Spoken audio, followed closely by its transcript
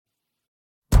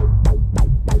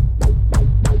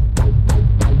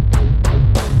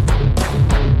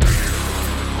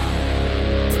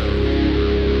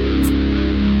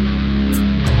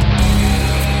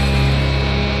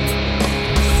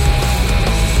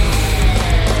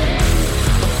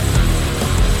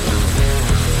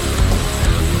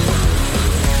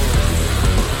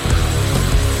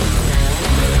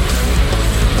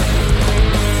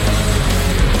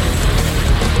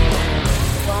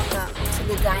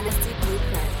Dynasty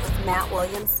Blueprint with Matt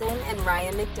Williamson and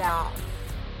Ryan McDowell.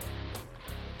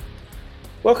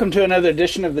 Welcome to another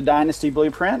edition of the Dynasty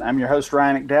Blueprint. I'm your host,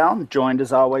 Ryan McDowell, joined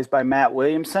as always by Matt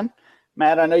Williamson.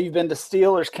 Matt, I know you've been to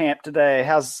Steelers camp today.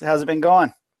 How's it been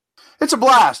going? It's a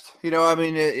blast.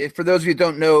 For those of you who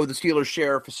don't know, the Steelers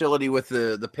share a facility with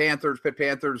the Panthers, Pitt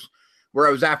Panthers, where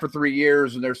I was at for 3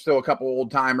 years, and there's still a couple old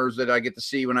timers that I get to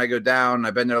see when I go down.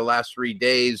 I've been there the last 3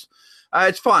 days.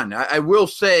 It's fun. I will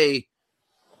say,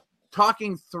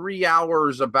 talking 3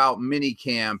 hours about mini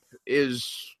camp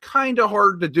is kind of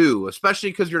hard to do,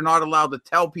 especially because you're not allowed to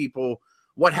tell people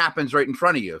what happens right in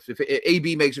front of you. If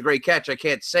AB makes a great catch, I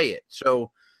can't say it. So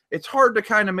it's hard to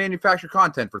kind of manufacture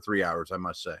content for 3 hours, I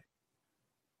must say.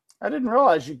 I didn't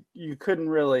realize you couldn't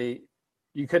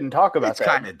talk about that. It's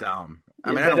kind of dumb.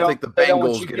 I don't think the They don't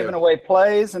want Bengals you giving away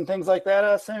plays and things like that,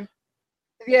 I assume?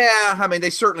 Yeah, they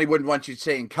certainly wouldn't want you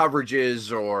saying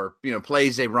coverages or,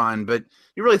 plays they run, but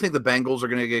you really think the Bengals are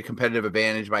going to get a competitive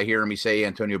advantage by hearing me say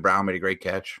Antonio Brown made a great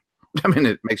catch?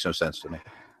 It makes no sense to me.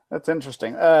 That's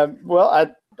interesting.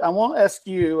 Well, I won't ask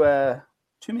you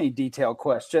too many detailed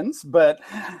questions, but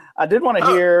I did want to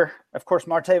hear, of course,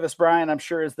 Martavis Bryant, I'm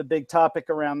sure, is the big topic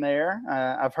around there.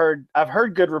 I've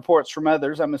heard good reports from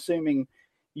others. I'm assuming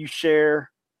you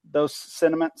share those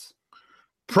sentiments.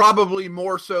 Probably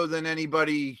more so than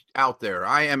anybody out there.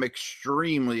 I am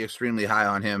extremely, extremely high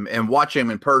on him, and watch him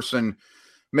in person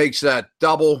makes that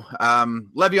double.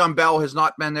 Le'Veon Bell has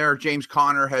not been there. James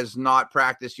Conner has not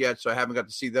practiced yet, so I haven't got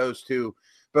to see those two.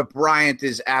 But Bryant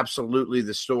is absolutely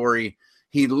the story.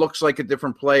 He looks like a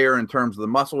different player in terms of the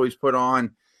muscle he's put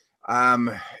on.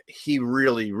 He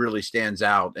really, really stands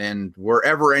out. And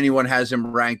wherever anyone has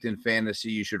him ranked in fantasy,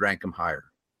 you should rank him higher.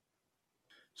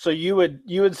 So you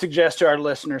would suggest to our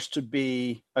listeners to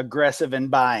be aggressive in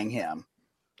buying him?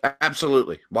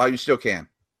 Absolutely, while you still can.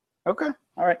 Okay,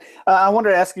 all right. I wanted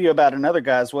to ask you about another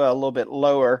guy as well, a little bit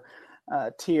lower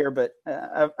tier, but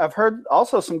I've heard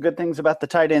also some good things about the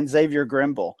tight end Xavier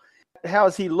Grimble. How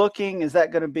is he looking? Is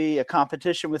that going to be a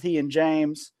competition with he and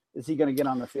James? Is he going to get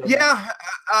on the field? Yeah,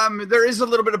 there is a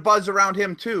little bit of buzz around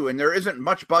him too, and there isn't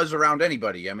much buzz around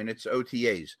anybody. It's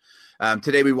OTAs.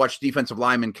 Today we watched defensive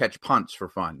linemen catch punts for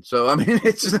fun. So,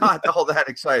 it's not all that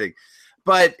exciting.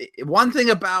 But one thing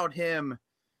about him,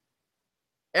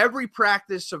 every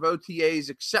practice of OTAs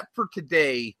except for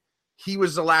today, he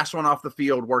was the last one off the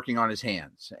field working on his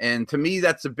hands. And to me,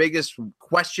 that's the biggest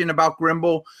question about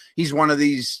Grimble. He's one of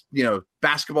these,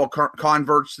 basketball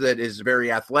converts that is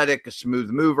very athletic, a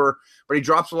smooth mover, but he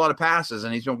drops a lot of passes,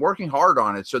 and he's been working hard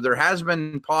on it. So there has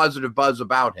been positive buzz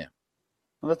about him.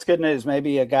 Well, that's good news.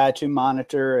 Maybe a guy to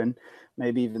monitor and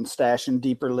maybe even stash in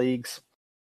deeper leagues.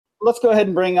 Let's go ahead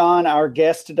and bring on our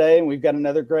guest today, and we've got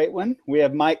another great one. We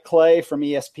have Mike Clay from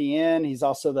ESPN. He's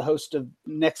also the host of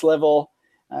Next Level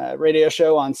radio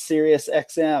show on Sirius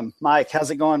XM. Mike,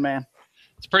 how's it going, man?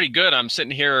 It's pretty good. I'm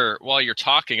sitting here while you're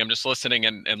talking. I'm just listening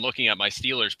and looking at my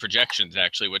Steelers projections,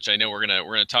 actually, which I know we're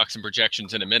gonna talk some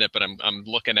projections in a minute. But I'm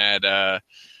looking at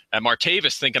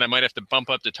Martavis, thinking I might have to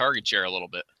bump up the target share a little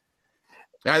bit.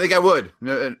 I think I would.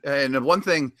 And one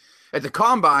thing, at the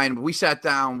Combine, we sat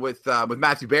down with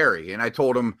Matthew Berry, and I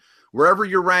told him, wherever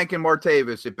you're ranking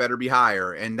Martavis, it better be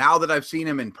higher. And now that I've seen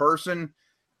him in person,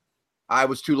 I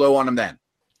was too low on him then.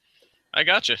 I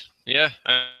gotcha. Yeah.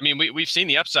 We've seen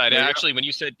the upside. Yeah. Actually, when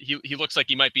you said he looks like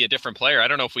he might be a different player, I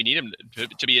don't know if we need him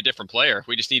to be a different player.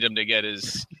 We just need him to get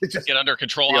under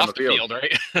control off the field,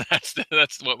 right?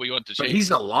 That's what we want to change.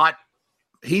 But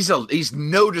he's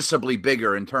noticeably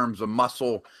bigger in terms of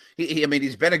muscle.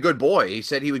 He's been a good boy. He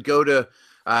said he would go to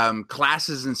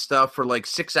classes and stuff for like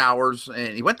 6 hours,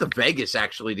 and he went to Vegas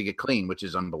actually to get clean, which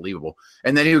is unbelievable.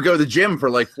 And then he would go to the gym for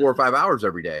like 4 or 5 hours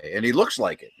every day, and he looks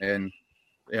like it. And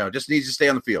just needs to stay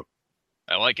on the field.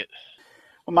 I like it.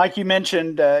 Well, Mike, you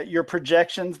mentioned your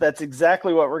projections. That's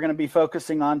exactly what we're going to be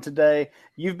focusing on today.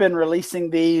 You've been releasing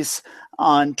these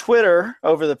on Twitter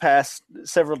over the past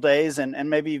several days and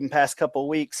maybe even past couple of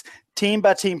weeks,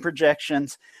 team-by-team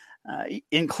projections,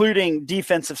 including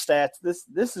defensive stats.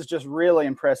 This is just really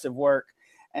impressive work.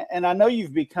 And I know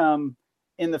you've become,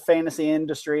 in the fantasy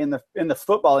industry, in the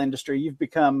football industry, you've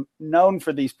become known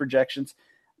for these projections.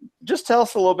 Just tell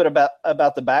us a little bit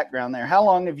about the background there. How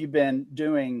long have you been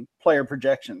doing player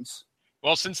projections?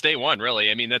 Well, since day one,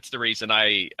 really. That's the reason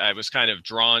I was kind of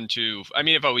drawn to.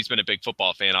 I've always been a big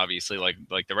football fan, obviously,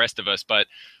 like the rest of us. But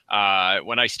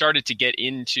when I started to get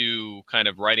into kind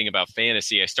of writing about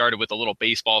fantasy, I started with a little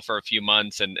baseball for a few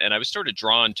months, and I was sort of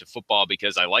drawn to football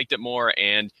because I liked it more,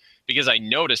 and because I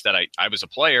noticed that I was a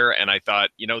player, and I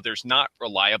thought, there's not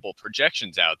reliable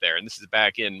projections out there. And this is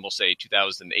back in, we'll say,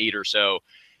 2008 or so.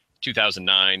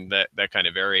 2009, that kind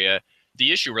of area.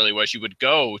 The issue really was you would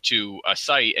go to a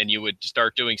site and you would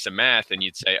start doing some math and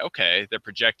you'd say, okay, they're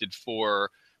projected for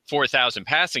 4,000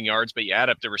 passing yards, but you add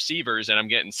up the receivers and I'm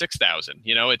getting 6,000.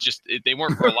 They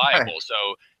weren't reliable. So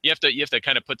you have to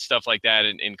kind of put stuff like that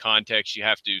in context. You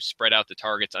have to spread out the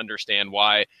targets, understand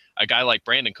why a guy like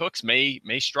Brandon Cooks may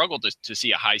struggle to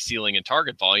see a high ceiling and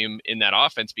target volume in that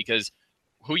offense, because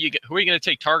who are you going to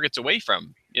take targets away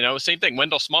from? Same thing.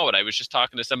 Wendell Smallwood. I was just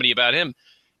talking to somebody about him,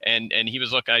 and he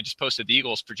was looking. I just posted the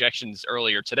Eagles projections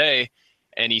earlier today,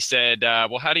 and he said,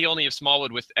 "Well, how do you only have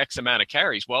Smallwood with X amount of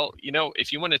carries?" Well,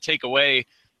 if you want to take away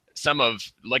some of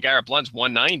LeGarrette Blount's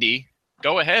 190,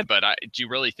 go ahead. But do you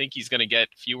really think he's going to get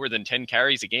fewer than 10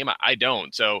 carries a game? I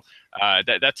don't. So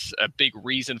that's a big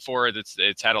reason for it.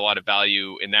 It's had a lot of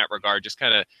value in that regard. Just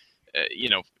kind of,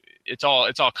 it's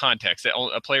all context.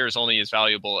 A player is only as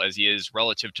valuable as he is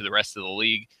relative to the rest of the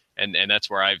league. And that's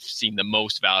where I've seen the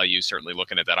most value, certainly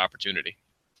looking at that opportunity.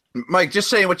 Mike, just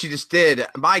saying what you just did,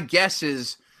 my guess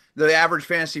is the average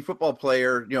fantasy football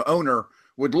player, owner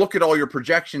would look at all your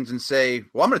projections and say,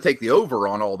 well, I'm going to take the over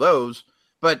on all those,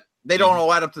 but they don't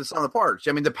all add up to the sum of the parts.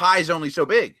 I mean, the pie is only so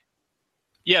big.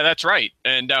 Yeah, that's right.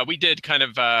 And we did kind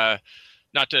of,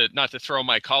 not to throw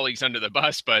my colleagues under the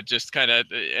bus, but just kind of,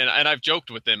 and I've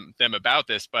joked with them about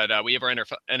this, but we have our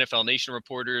NFL Nation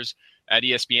reporters at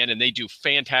ESPN, and they do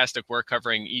fantastic work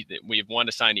covering. We have one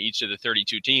assigned to each of the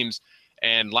 32 teams.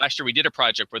 And last year we did a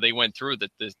project where they went through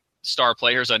the star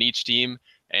players on each team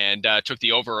and took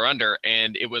the over or under,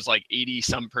 and it was like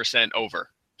 80% over.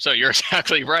 So you're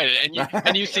exactly right.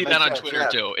 And you see that on Twitter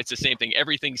too. It's the same thing.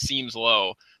 Everything seems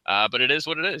low, but it is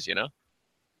what it is,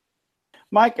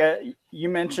 Mike, you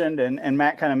mentioned, and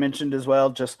Matt kind of mentioned as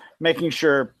well, just making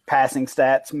sure passing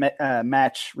stats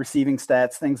match receiving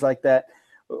stats, things like that.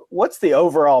 What's the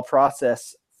overall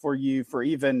process for you for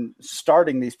even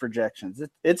starting these projections?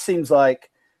 It seems like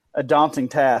a daunting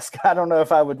task. I don't know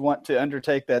if I would want to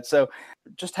undertake that. So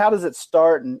just how does it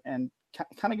start, and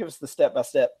kind of give us the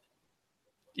step-by-step?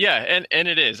 Yeah, and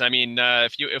it is. I mean,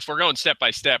 if we're going step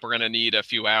by step, we're going to need a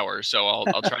few hours. So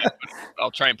I'll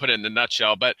try and put it in a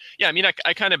nutshell. But yeah, I mean,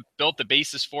 I kind of built the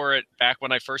basis for it back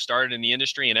when I first started in the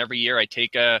industry. And every year I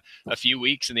take a few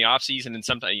weeks in the off season, and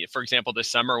sometimes, for example,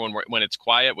 this summer when it's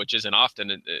quiet, which isn't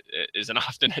often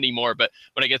anymore. But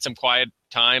when I get some quiet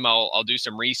time, I'll do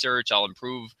some research. I'll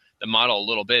improve the model a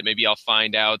little bit. Maybe I'll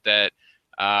find out that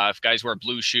if guys wear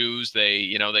blue shoes,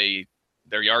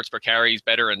 their yards per carry is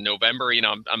better in November.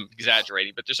 I'm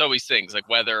exaggerating, but there's always things like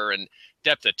weather and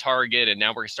depth of target. And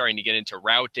now we're starting to get into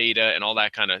route data and all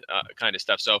that kind of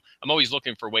stuff. So I'm always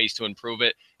looking for ways to improve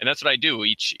it. And that's what I do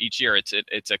each year.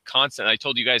 It's a constant. I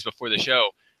told you guys before the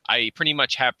show, I pretty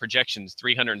much have projections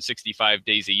 365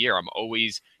 days a year. I'm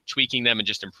always tweaking them and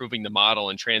just improving the model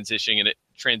and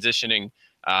transitioning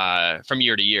from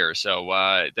year to year.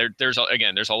 So there's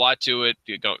a lot to it.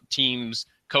 Teams,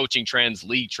 coaching trends,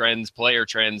 league trends, player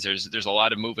trends. There's a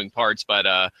lot of moving parts, but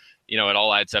it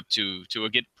all adds up to a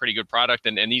pretty good product.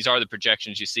 And these are the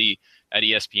projections you see at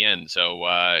ESPN. So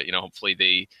hopefully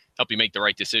they help you make the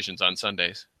right decisions on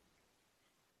Sundays.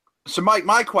 So Mike,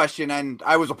 my question, and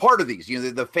I was a part of these,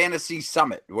 the fantasy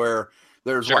summit where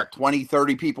there's 20,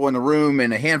 30 people in the room,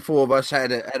 and a handful of us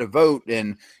had a vote,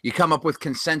 and you come up with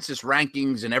consensus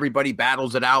rankings, and everybody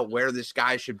battles it out where this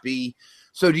guy should be.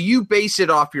 So do you base it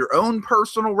off your own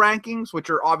personal rankings, which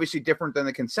are obviously different than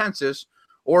the consensus,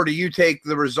 or do you take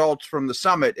the results from the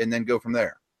summit and then go from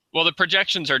there? Well, the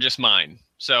projections are just mine.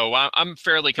 So I'm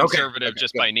fairly conservative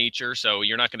by nature. So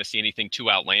you're not going to see anything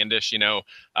too outlandish. You're not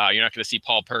going to see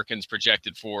Paul Perkins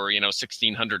projected for,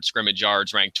 1,600 scrimmage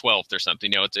yards, ranked 12th or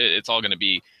something. It's all going to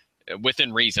be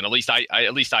within reason. At least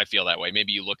I feel that way.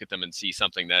 Maybe you look at them and see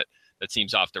something that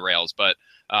seems off the rails, but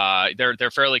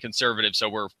they're fairly conservative, so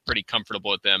we're pretty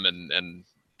comfortable with them. And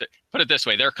put it this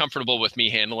way, they're comfortable with me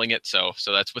handling it, so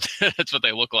that's what that's what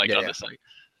they look like on the site.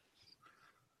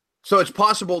 So it's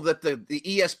possible that the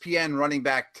ESPN running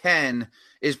back 10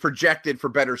 is projected for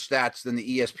better stats than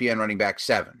the ESPN running back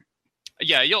 7.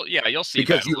 Yeah, you'll see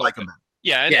because that. You like them.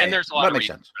 Yeah, and there's a lot of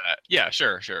reasons for that. Yeah,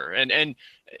 sure. And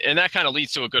that kind of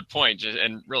leads to a good point.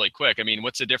 And really quick, I mean,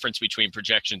 what's the difference between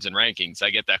projections and rankings?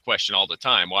 I get that question all the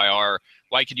time. Why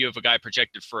could you have a guy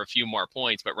projected for a few more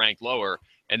points but ranked lower?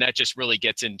 And that just really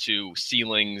gets into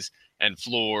ceilings and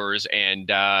floors. And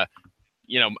I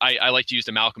like to use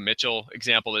the Malcolm Mitchell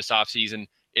example this offseason.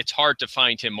 It's hard to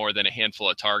find him more than a handful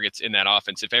of targets in that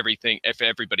offense if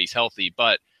everybody's healthy.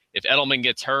 But if Edelman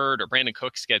gets hurt or Brandon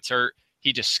Cooks gets hurt,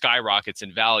 he just skyrockets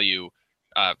in value.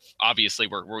 Obviously,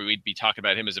 where we'd be talking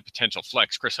about him as a potential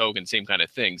flex. Chris Hogan, same kind of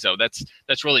thing. So that's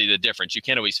really the difference. You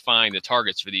can't always find the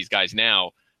targets for these guys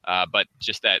now, But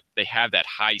just that they have that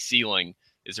high ceiling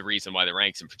is the reason why the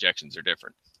ranks and projections are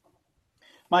different.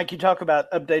 Mike, you talk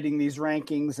about updating these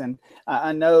rankings, and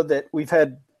I know that we've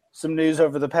had some news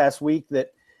over the past week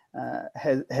that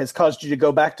has caused you to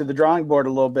go back to the drawing board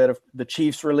a little bit, of the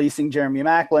Chiefs releasing Jeremy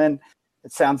Maclin.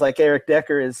 It sounds like Eric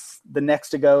Decker is the next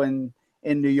to go in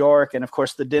New York, and of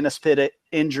course the Dennis Pitta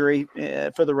injury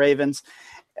for the Ravens.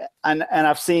 And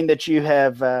I've seen that you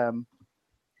have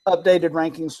updated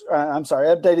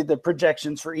the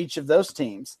projections for each of those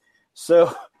teams.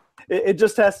 So it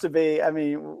just has to be, I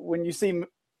mean, when you see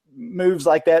moves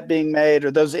like that being made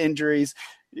or those injuries,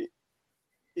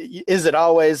 is it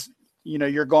always,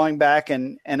 you're going back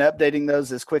and updating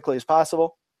those as quickly as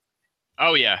possible?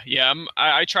 Oh yeah.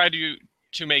 I try to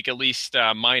make at least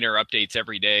minor updates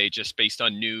every day, just based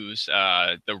on news.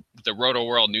 The Roto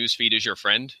World news feed is your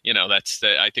friend.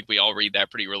 I think we all read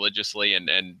that pretty religiously,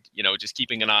 and just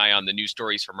keeping an eye on the news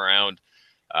stories from around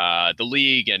the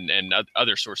league and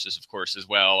other sources, of course, as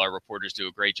well. Our reporters do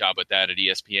a great job with that at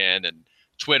ESPN and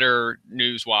Twitter,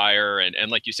 Newswire,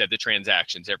 and like you said, the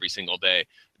transactions every single day.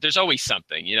 There's always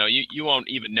something, you won't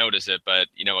even notice it, but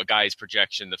a guy's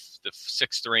projection, the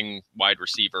sixth string wide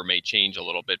receiver may change a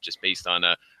little bit just based on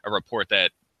a report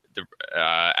that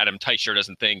Adam Teicher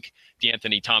doesn't think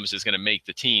DeAnthony Thomas is going to make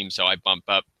the team. So I bump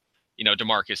up,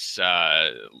 DeMarcus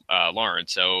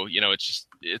Lawrence. So,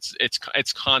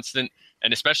 it's constant.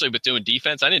 And especially with doing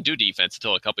defense, I didn't do defense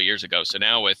until a couple of years ago. So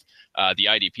now with the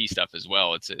IDP stuff as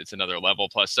well, it's another level.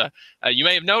 Plus, you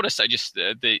may have noticed I just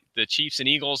the Chiefs and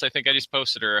Eagles, I think I just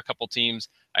posted, or a couple teams.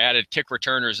 I added kick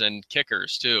returners and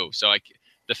kickers too. So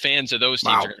the fans of those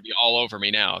teams are going to be all over me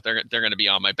now. They're going to be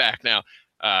on my back now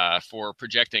for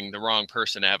projecting the wrong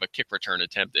person to have a kick return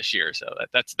attempt this year. So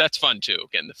that's fun too,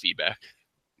 getting the feedback.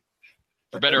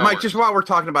 For better, Mike, just while we're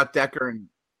talking about Decker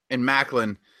and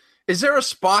Maclin, is there a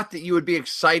spot that you would be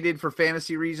excited for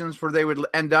fantasy reasons where they would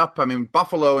end up? I mean,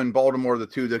 Buffalo and Baltimore are the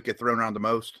two that get thrown around the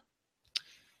most.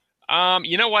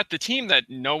 You know what? The team that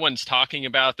no one's talking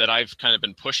about that I've kind of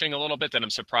been pushing a little bit that I'm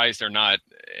surprised they're not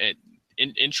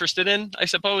interested in, I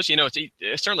suppose.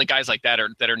 It's certainly guys like that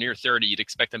are near 30. You'd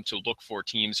expect them to look for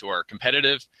teams who are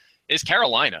competitive. Is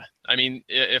Carolina. I mean,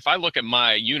 if I look at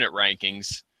my unit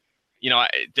rankings,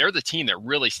 they're the team that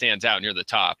really stands out near the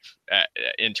top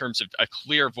in terms of a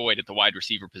clear void at the wide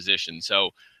receiver position.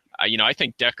 So, I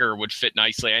think Decker would fit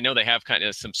nicely. I know they have kind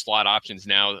of some slot options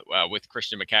now with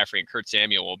Christian McCaffrey and Kurt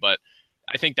Samuel, but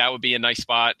I think that would be a nice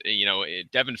spot.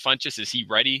 Devin Funchess, is he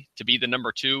ready to be the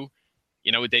number 2?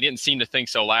 They didn't seem to think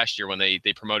so last year when they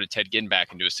promoted Ted Ginn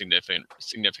back into a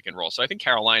significant role. So I think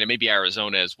Carolina, maybe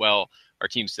Arizona as well, are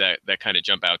teams that kind of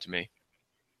jump out to me.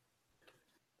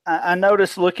 I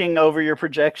noticed looking over your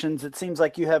projections, it seems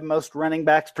like you have most running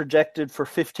backs projected for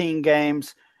 15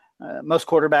 games, most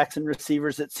quarterbacks and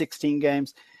receivers at 16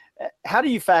 games. How do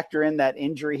you factor in that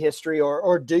injury history,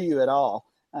 or do you at all?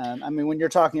 I mean, when you're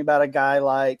talking about a guy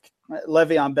like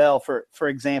Le'Veon Bell, for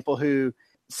example, who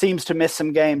seems to miss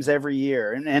some games every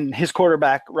year, and his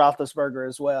quarterback Roethlisberger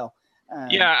as well.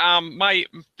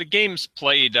 The games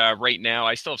played right now,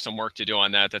 I still have some work to do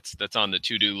on that. That's on the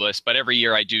to-do list. But every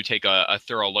year I do take a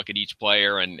thorough look at each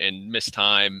player and miss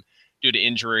time due to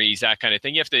injuries, that kind of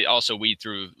thing. You have to also weed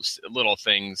through little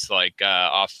things like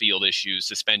off-field issues,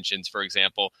 suspensions, for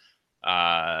example.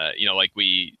 Like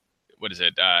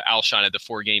Alshon had the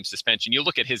 4-game suspension. You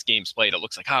look at his games played, it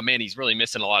looks like, oh man, he's really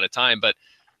missing a lot of time. But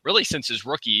really, since his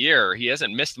rookie year, he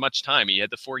hasn't missed much time. He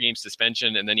had the 4-game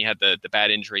suspension, and then he had the bad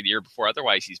injury the year before.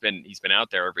 Otherwise, he's been out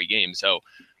there every game. So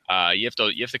you have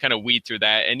to kind of weed through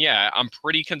that. And yeah, I'm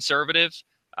pretty conservative.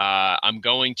 I'm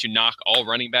going to knock all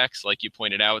running backs, like you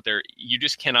pointed out there. You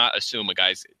just cannot assume a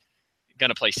guy's going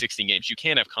to play 16 games. You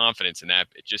can't have confidence in that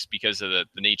just because of the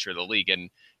nature of the league. And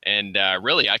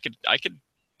really, I could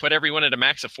put everyone at a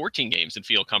max of 14 games and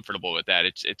feel comfortable with that.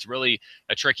 It's really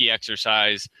a tricky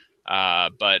exercise.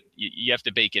 But you have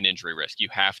to bake in injury risk. You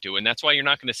have to. And that's why you're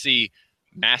not going to see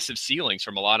massive ceilings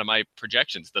from a lot of my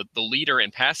projections. The leader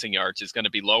in passing yards is going to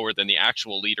be lower than the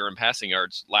actual leader in passing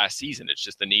yards last season. It's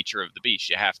just the nature of the beast.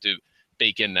 You have to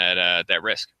bake in that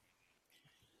risk.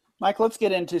 Mike, let's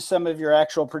get into some of your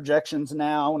actual projections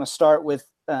now. I want to start with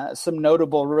some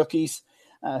notable rookies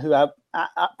who I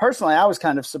personally was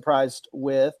kind of surprised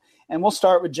with. And we'll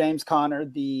start with James Conner,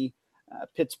 the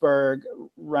Pittsburgh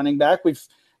running back. We've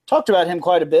talked about him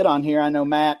quite a bit on here. I know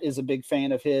Matt is a big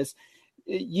fan of his.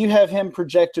 You have him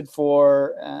projected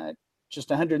for just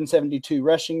 172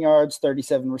 rushing yards,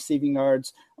 37 receiving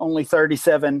yards, only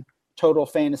 37 total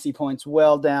fantasy points,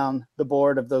 well down the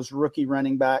board of those rookie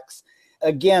running backs.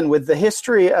 Again, with the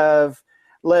history of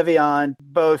Le'Veon,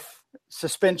 both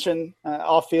suspension,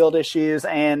 off-field issues,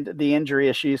 and the injury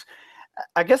issues.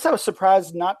 I guess I was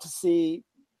surprised not to see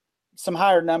some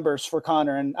higher numbers for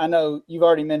Connor. And I know you've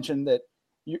already mentioned that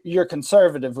you're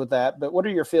conservative with that, but what are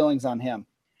your feelings on him?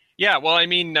 Yeah, well, I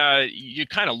mean, you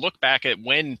kind of look back at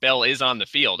when Bell is on the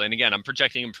field. And again, I'm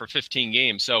projecting him for 15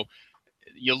 games. So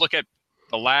you look at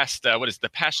the last, the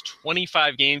past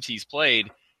 25 games he's played,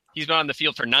 he's been on the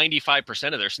field for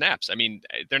 95% of their snaps. I mean,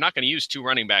 they're not going to use 2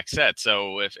 running back sets.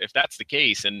 So if that's the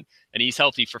case and he's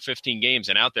healthy for 15 games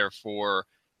and out there for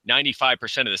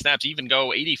 95% of the snaps, even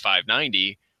go 85,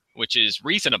 90, which is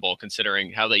reasonable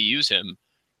considering how they use him,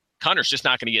 Connor's just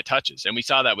not going to get touches. And we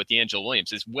saw that with D'Angelo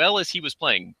Williams. As well as he was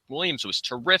playing, Williams was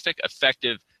terrific,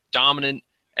 effective, dominant,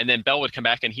 and then Bell would come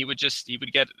back and he would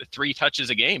get 3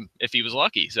 touches a game if he was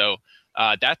lucky. So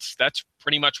that's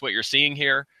pretty much what you're seeing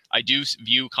here. I do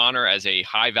view Connor as a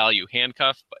high-value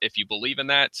handcuff, if you believe in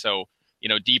that. So,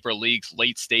 deeper leagues,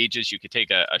 late stages, you could take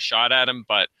a shot at him.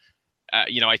 But,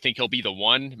 I think he'll be the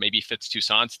one. Maybe Fitz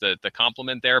Toussaint's the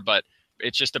compliment there. But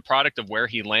it's just a product of where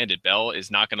he landed. Bell is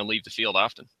not going to leave the field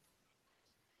often.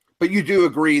 But you do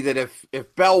agree that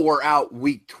if Bell were out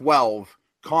week 12,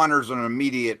 Connor's an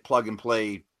immediate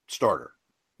plug-and-play starter?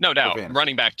 No doubt.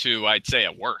 Running back 2, I'd say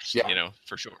at worst,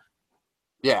 for sure.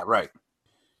 Yeah, right.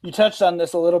 You touched on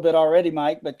this a little bit already,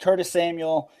 Mike, but Curtis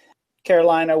Samuel,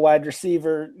 Carolina wide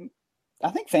receiver,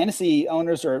 I think fantasy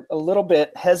owners are a little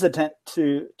bit hesitant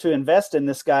to invest in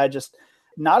this guy, just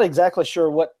not exactly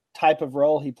sure what type of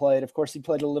role he played. Of course, he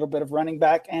played a little bit of running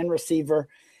back and receiver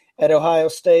at Ohio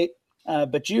State,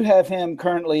 but you have him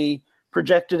currently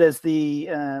projected as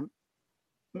the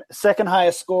second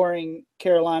highest scoring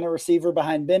Carolina receiver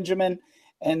behind Benjamin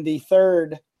and the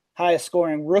third highest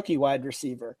scoring rookie wide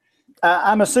receiver.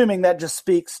 I'm assuming that just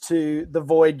speaks to the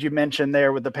void you mentioned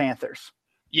there with the Panthers.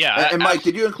 Yeah. And Mike,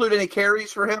 did you include any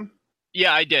carries for him?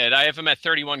 Yeah, I did. I have him at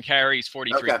 31 carries,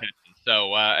 43 catches.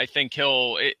 So I think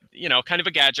he'll, kind of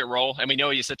a gadget role. And we know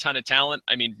he's a ton of talent.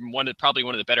 I mean, probably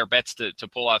one of the better bets to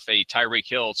pull off a Tyreek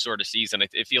Hill sort of season.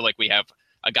 I feel like we have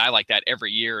a guy like that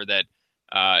every year that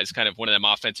is kind of one of them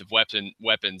offensive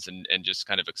weapons and just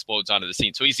kind of explodes onto the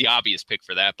scene. So he's the obvious pick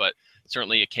for that, but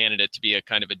certainly a candidate to be a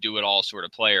kind of a do-it-all sort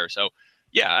of player. So,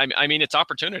 yeah, I mean, it's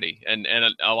opportunity. And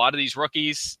a lot of these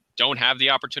rookies don't have the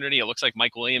opportunity. It looks like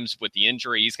Mike Williams with the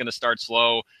injury, he's going to start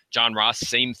slow. John Ross,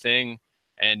 same thing.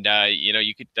 And,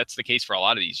 that's the case for a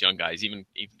lot of these young guys. Even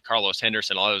Carlos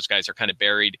Henderson, a lot of those guys are kind of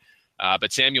buried.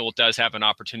 But Samuel does have an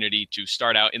opportunity to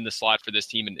start out in the slot for this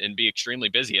team and be extremely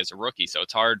busy as a rookie. So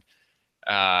it's hard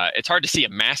to see a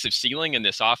massive ceiling in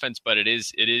this offense, but it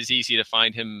is easy to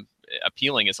find him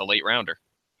appealing as a late rounder.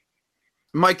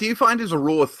 Mike, do you find as a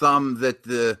rule of thumb that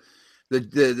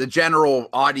the general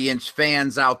audience,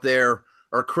 fans out there,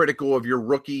 are critical of your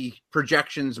rookie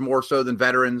projections more so than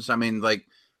veterans? I mean, like,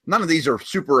 none of these are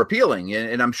super appealing,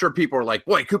 and I'm sure people are like,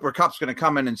 boy, Cooper Kupp's going to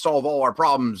come in and solve all our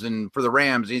problems, and for the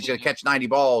Rams, he's going to catch 90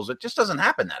 balls. It just doesn't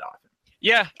happen that often.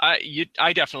 Yeah,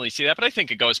 I definitely see that, but I think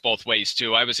it goes both ways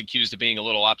too. I was accused of being a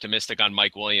little optimistic on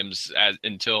Mike Williams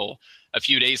until a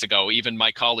few days ago. Even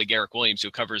my colleague Eric Williams,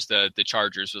 who covers the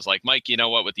Chargers, was like, Mike, you know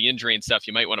what, with the injury and stuff,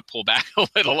 you might want to pull back a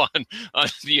little on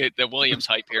the Williams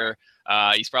hype here.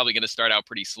 He's probably going to start out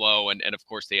pretty slow, and of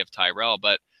course they have Tyrell.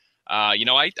 But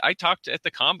I talked at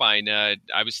the Combine.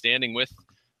 I was standing with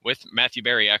Matthew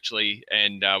Berry, actually,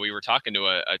 and we were talking to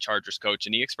a Chargers coach,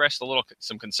 and he expressed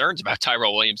some concerns about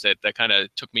Tyrell Williams that kind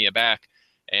of took me aback.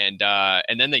 And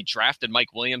then they drafted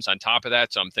Mike Williams on top of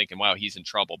that, so I'm thinking, wow, he's in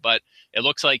trouble. But it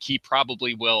looks like he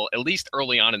probably will, at least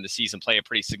early on in the season, play a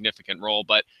pretty significant role.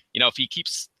 But, if he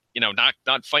keeps,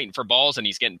 not fighting for balls and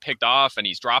he's getting picked off and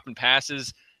he's dropping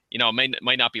passes, it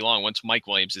might not be long. Once Mike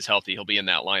Williams is healthy, he'll be in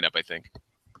that lineup, I think.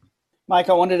 Mike,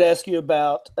 I wanted to ask you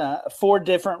about 4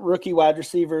 different rookie wide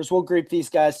receivers. We'll group these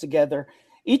guys together.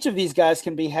 Each of these guys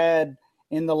can be had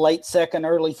in the late second,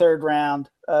 early third round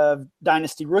of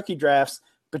dynasty rookie drafts,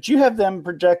 but you have them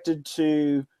projected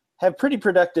to have pretty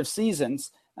productive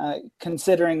seasons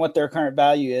considering what their current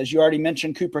value is. You already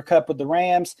mentioned Cooper Kupp with the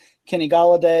Rams, Kenny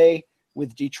Golladay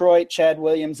with Detroit, Chad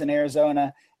Williams in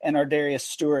Arizona, and Ardarius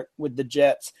Stewart with the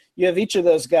Jets. You have each of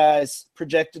those guys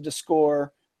projected to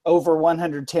score over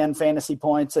 110 fantasy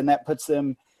points, and that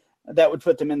would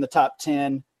put them in the top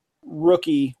 10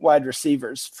 rookie wide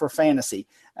receivers for fantasy.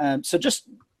 So just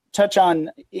touch on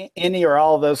any or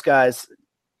all of those guys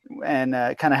and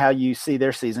kind of how you see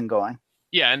their season going.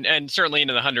 Yeah, and certainly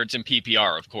into the hundreds in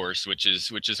PPR, of course, which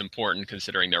is important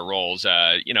considering their roles.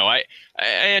 I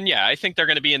think they're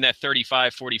going to be in that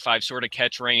 35, 45 sort of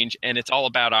catch range, and it's all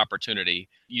about opportunity.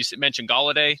 You mentioned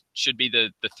Golladay should be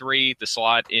the three, the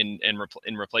slot in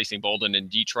replacing Bolden in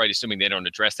Detroit, assuming they don't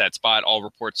address that spot. All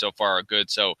reports so far are good,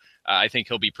 so I think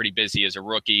he'll be pretty busy as a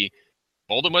rookie.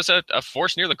 Bolden was a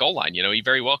force near the goal line. He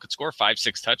very well could score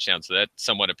 5-6 touchdowns, so that's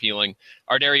somewhat appealing.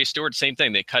 Ardarius Stewart, same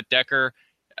thing. They cut Decker.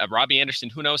 Robbie Anderson,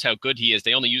 who knows how good he is?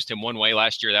 They only used him one way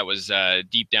last year. That was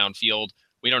deep downfield.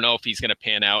 We don't know if he's going to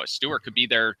pan out. Stewart could be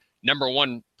their number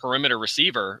one perimeter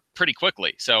receiver pretty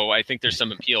quickly. So I think there's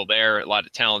some appeal there, a lot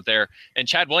of talent there. And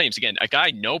Chad Williams, again, a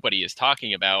guy nobody is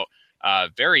talking about.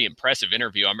 Very impressive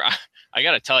interview. I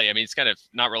got to tell you, it's kind of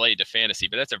not related to fantasy,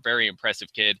 but that's a very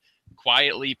impressive kid.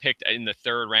 Quietly picked in the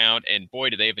third round, and boy,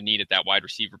 do they have a need at that wide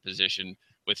receiver position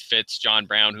with Fitz, John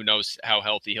Brown, who knows how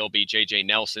healthy he'll be. J.J.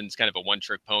 Nelson's kind of a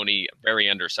one-trick pony, very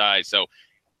undersized. So,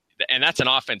 and that's an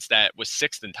offense that was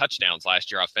sixth in touchdowns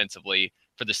last year offensively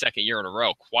for the second year in a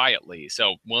row, quietly.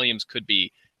 So Williams could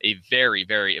be a very,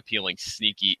 very appealing,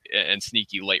 sneaky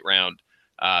late round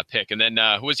pick. And then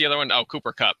who was the other one? Oh,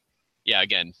 Cooper Kupp. Yeah,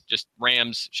 again, just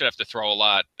Rams should have to throw a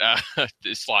lot.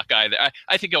 The slot guy,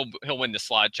 I think he'll win the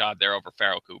slot job there over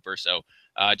Farrell Cooper. So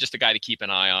just a guy to keep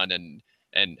an eye on. And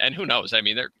who knows?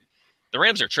 The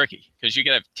Rams are tricky because you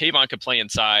have Tavon could play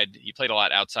inside. He played a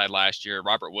lot outside last year.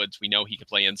 Robert Woods, we know he could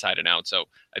play inside and out. So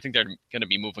I think they're going to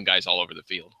be moving guys all over the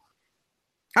field.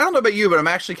 I don't know about you, but I'm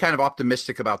actually kind of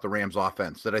optimistic about the Rams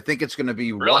offense, that I think it's going to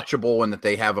be watchable and that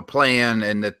they have a plan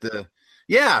and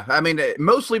that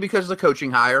mostly because of the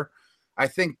coaching hire. I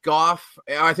think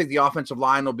the offensive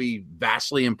line will be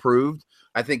vastly improved.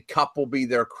 I think Kupp will be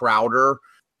their Crowder.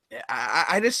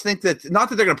 I just think that, not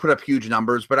that they're going to put up huge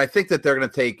numbers, but I think that they're going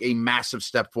to take a massive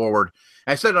step forward.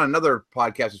 I said on another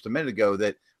podcast just a minute ago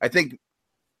that I think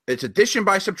it's addition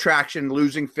by subtraction,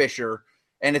 losing Fisher,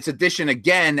 and it's addition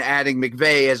again, adding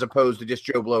McVay as opposed to just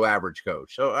Joe Blow average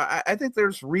coach. So I think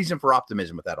there's reason for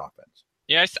optimism with that offense.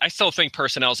 Yeah, I still think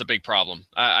personnel is a big problem.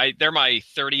 They're my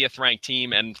 30th ranked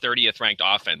team and 30th ranked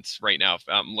offense right now.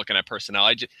 I'm looking at personnel.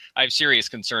 I have serious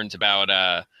concerns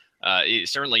about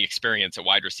certainly experience at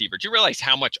wide receiver. Do you realize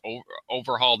how much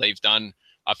overhaul they've done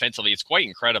offensively? It's quite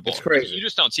incredible. It's crazy. You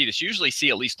just don't see this. You usually see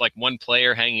at least like one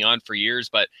player hanging on for years,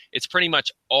 but it's pretty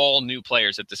much all new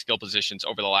players at the skill positions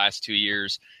over the last 2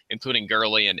 years, including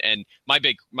Gurley. And my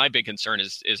big concern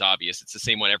is obvious. It's the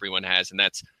same one everyone has, and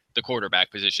that's the quarterback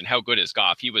position. How good is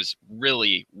Goff? He was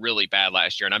really, really bad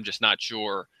last year, and I'm just not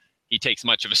sure he takes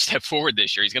much of a step forward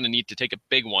this year. He's going to need to take a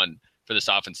big one for this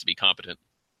offense to be competent.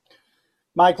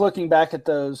 Mike, looking back at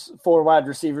those four wide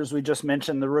receivers we just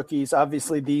mentioned, the rookies,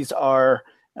 obviously these are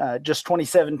just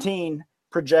 2017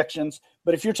 projections.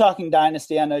 But if you're talking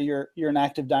dynasty, I know you're an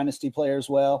active dynasty player as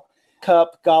well.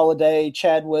 Kupp, Golladay,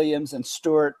 Chad Williams, and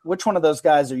Stewart. Which one of those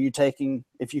guys are you taking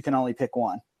if you can only pick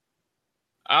one?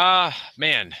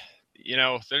 Man,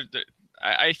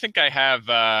 I think I have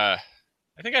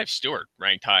Stewart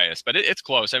ranked highest, but it's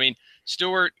close.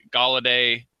 Stewart,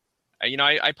 Golladay.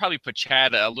 I probably put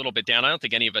Chad a little bit down. I don't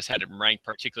think any of us had him ranked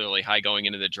particularly high going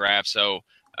into the draft, so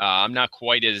I'm not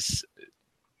quite as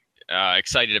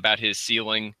excited about his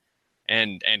ceiling.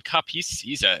 And Kupp,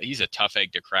 he's a tough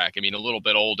egg to crack. A little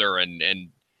bit older and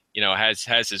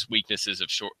has his weaknesses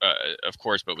of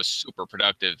course, but was super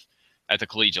productive at the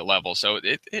collegiate level. So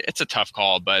it's a tough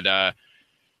call, but I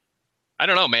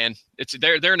don't know, man.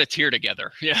 They're in a tier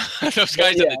together. Yeah, those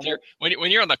guys in the tier. When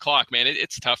you're on the clock, man,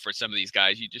 it's tough for some of these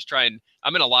guys. You just try and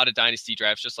I'm in a lot of dynasty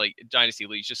drafts, just like dynasty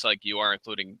leagues, just like you are,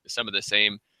 including some of the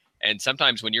same. And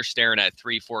sometimes when you're staring at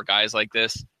 3-4 guys like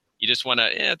this, you just want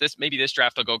to, maybe this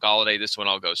draft will go Golladay, this one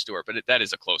I'll go Stewart. But that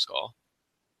is a close call.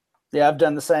 Yeah, I've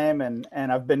done the same, and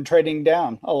I've been trading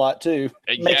down a lot too,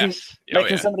 making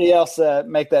somebody else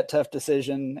make that tough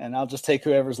decision, and I'll just take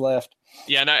whoever's left.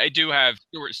 Yeah, and I do have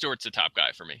Stewart's the top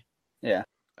guy for me. Yeah,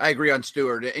 I agree on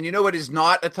Stewart. And you know what is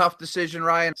not a tough decision,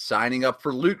 Ryan? Signing up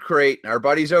for Loot Crate. Our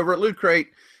buddies over at Loot Crate.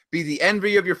 Be the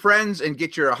envy of your friends and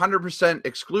get your 100%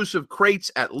 exclusive crates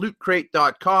at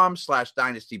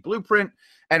lootcrate.com/Dynasty Blueprint.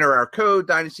 Enter our code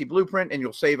Dynasty Blueprint and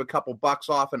you'll save a couple bucks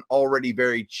off an already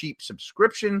very cheap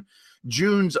subscription.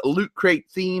 June's Loot Crate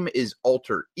theme is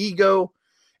Alter Ego.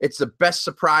 It's the best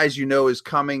surprise is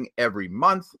coming every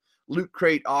month. Loot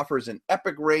Crate offers an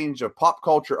epic range of pop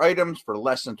culture items for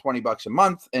less than $20 a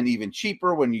month and even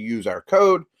cheaper when you use our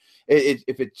code.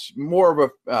 If it's more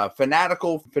of a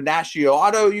fanatical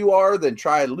aficionado you are, then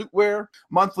try Lootwear.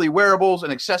 Monthly wearables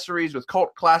and accessories with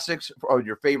cult classics of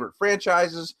your favorite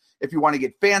franchises. If you want to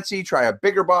get fancy, try a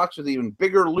bigger box with even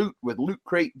bigger loot with Loot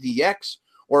Crate DX.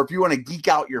 Or if you want to geek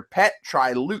out your pet,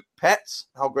 try Loot Pets.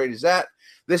 How great is that?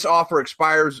 This offer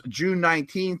expires June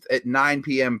 19th at 9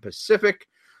 p.m. Pacific.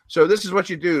 So this is what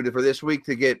you do for this week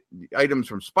to get items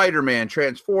from Spider-Man,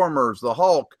 Transformers, the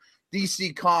Hulk,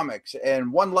 DC Comics,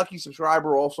 and one lucky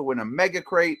subscriber will also win a mega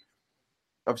crate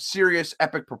of serious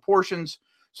epic proportions.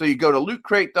 So you go to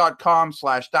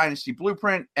lootcrate.com/Dynasty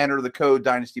Blueprint, enter the code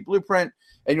Dynasty Blueprint,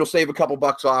 and you'll save a couple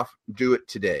bucks off. Do it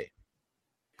today.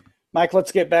 Mike,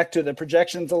 let's get back to the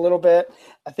projections a little bit.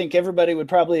 I think everybody would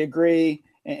probably agree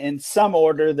in some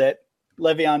order that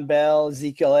Le'Veon Bell,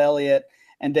 Ezekiel Elliott,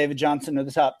 and David Johnson are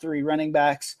the top 3 running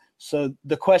backs. So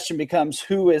the question becomes,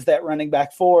 who is that running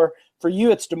back for? For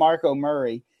you, it's DeMarco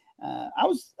Murray. I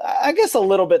was, I guess, a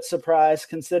little bit surprised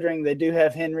considering they do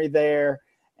have Henry there,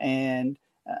 and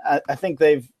I think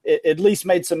they've at least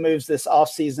made some moves this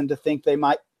offseason to think they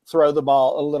might throw the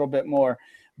ball a little bit more.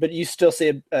 But you still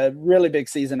see a really big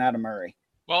season out of Murray.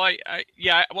 Well, I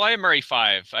have Murray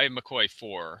 5. I have McCoy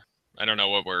 4. I don't know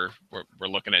what we're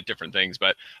looking at different things,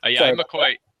 but I have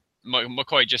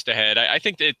McCoy just ahead. I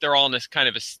think that they're all in this kind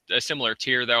of a similar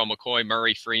tier, though. McCoy,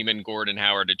 Murray, Freeman, Gordon,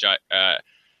 Howard,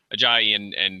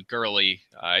 Ajayi, and Gurley.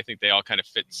 I think they all kind of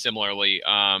fit similarly.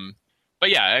 But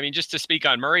yeah, I mean, just to speak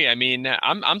on Murray, I mean,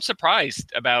 I'm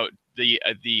surprised about the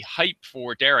hype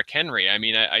for Derrick Henry. I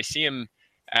mean, I see him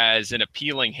as an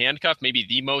appealing handcuff, maybe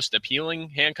the most appealing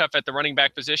handcuff at the running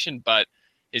back position, but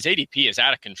his ADP is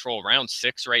out of control, round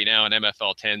 6 right now in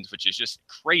MFL 10s, which is just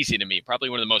crazy to me. Probably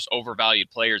one of the most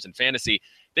overvalued players in fantasy.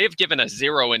 They've given us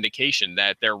zero indication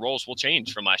that their roles will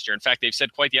change from last year. In fact, they've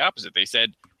said quite the opposite. They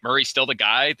said Murray's still the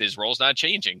guy, his role's not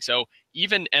changing. So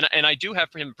even, and I do have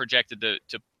him projected to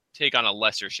take on a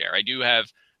lesser share. I do have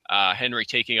Henry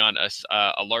taking on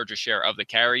a larger share of the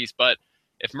carries, but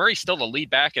if Murray's still the lead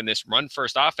back in this run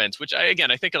first offense, which I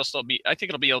think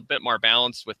it'll be a bit more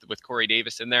balanced with Corey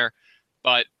Davis in there,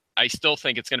 but I still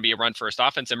think it's going to be a run first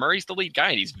offense, and Murray's the lead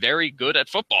guy, and he's very good at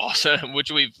football,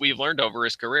 which we've learned over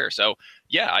his career. So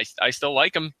yeah, I still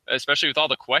like him, especially with all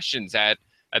the questions at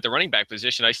the running back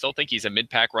position. I still think he's a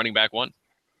mid-pack running back 1.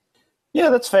 Yeah,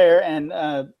 that's fair. And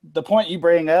the point you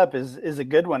bring up is a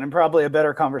good one and probably a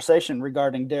better conversation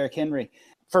regarding Derrick Henry.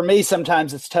 For me,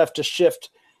 sometimes it's tough to shift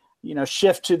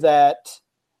to that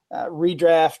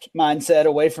redraft mindset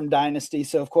away from Dynasty.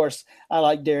 So, of course, I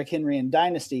like Derrick Henry in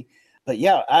Dynasty. But,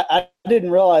 yeah, I didn't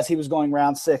realize he was going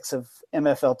round 6 of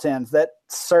MFL 10s. That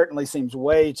certainly seems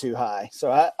way too high.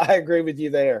 So I agree with you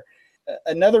there.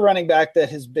 Another running back that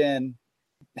has been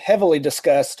heavily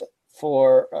discussed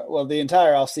for, the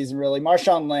entire offseason, really,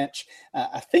 Marshawn Lynch.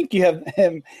 I think you have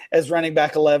him as running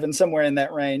back 11, somewhere in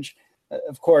that range.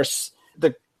 Of course,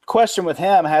 the question with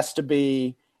him has to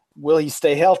be, will he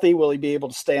stay healthy? Will he be able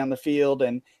to stay on the field?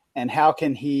 And how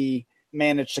can he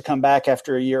manage to come back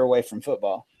after a year away from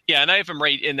football? Yeah, and I have him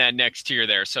right in that next tier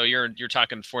there. So you're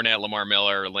talking Fournette, Lamar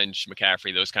Miller, Lynch,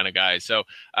 McCaffrey, those kind of guys. So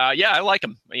yeah, I like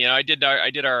him. You know, I did our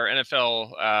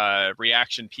NFL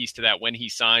reaction piece to that when he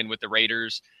signed with the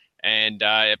Raiders, and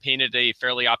it painted a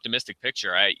fairly optimistic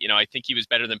picture. I think he was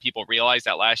better than people realized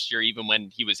that last year, even when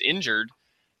he was injured.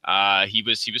 He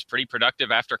was pretty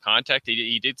productive after contact.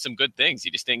 He did some good things.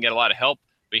 He just didn't get a lot of help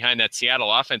behind that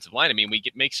Seattle offensive line. I mean, we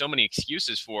make so many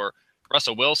excuses for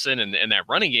Russell Wilson and that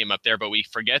running game up there, but we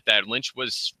forget that Lynch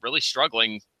was really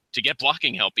struggling to get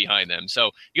blocking help behind them.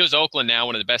 So he goes to Oakland now,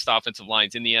 one of the best offensive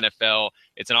lines in the NFL.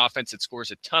 It's an offense that scores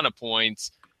a ton of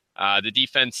points. The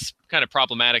defense kind of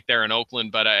problematic there in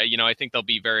Oakland, but I think they'll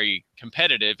be very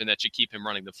competitive, and that should keep him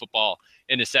running the football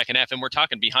in the second half. And we're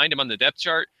talking behind him on the depth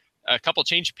chart, a couple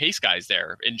change pace guys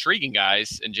there, intriguing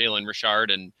guys, and Jalen Richard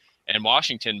and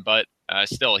Washington, but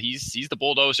still, he's the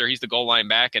bulldozer. He's the goal line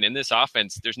back, and in this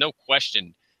offense, there's no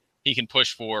question he can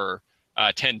push for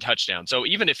 10 touchdowns. So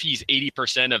even if he's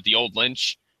 80% of the old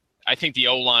Lynch, I think the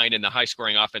O-line and the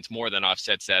high-scoring offense more than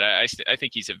offsets that. I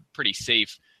think he's a pretty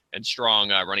safe and strong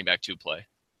running back 2 play.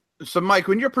 So, Mike,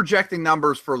 when you're projecting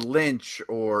numbers for Lynch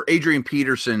or Adrian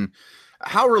Peterson,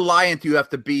 how reliant do you have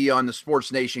to be on the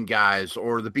Sports Nation guys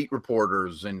or the beat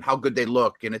reporters and how good they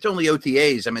look? And it's only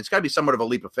OTAs. I mean, it's got to be somewhat of a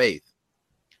leap of faith.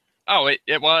 Oh,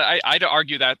 I'd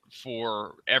argue that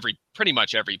for pretty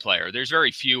much every player. There's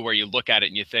very few where you look at it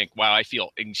and you think, wow, I feel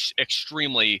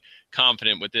extremely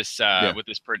confident with this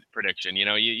prediction.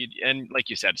 And like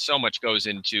you said, so much goes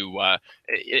into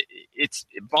it's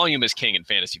volume is king in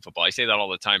fantasy football. I say that all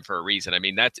the time for a reason. I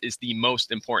mean, that is the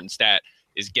most important stat,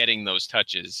 is getting those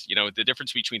touches. The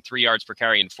difference between 3 yards per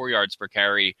carry and 4 yards per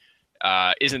carry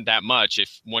isn't that much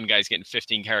if one guy's getting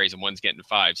 15 carries and one's getting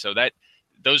 5. So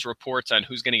those reports on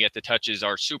who's going to get the touches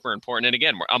are super important. And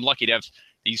again, I'm lucky to have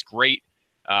these great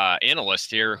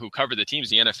analysts here who cover the teams,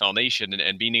 the NFL Nation,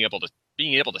 and being able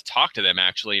being able to talk to them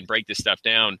actually and break this stuff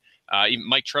down. Even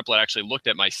Mike Triplett actually looked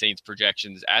at my Saints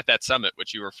projections at that summit,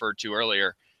 which you referred to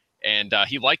earlier, and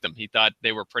he liked them. He thought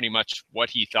they were pretty much what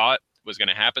he thought was going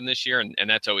to happen this year, and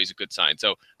that's always a good sign.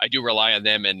 So I do rely on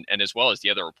them and as well as the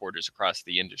other reporters across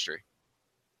the industry.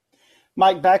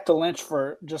 Mike, back to Lynch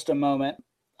for just a moment.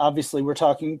 Obviously, we're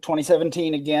talking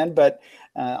 2017 again, but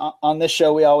on this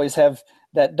show, we always have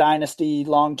that dynasty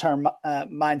long-term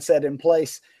mindset in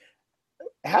place.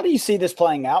 How do you see this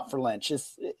playing out for Lynch?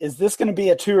 Is this going to be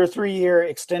a 2 or 3 year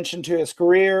extension to his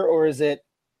career, or do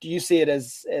you see it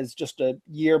as just a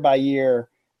year by year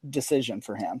decision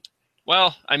for him?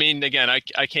 Well, I mean, again, I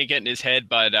can't get in his head,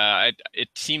 but it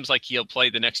seems like he'll play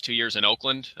the next 2 years in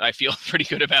Oakland. I feel pretty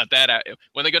good about that.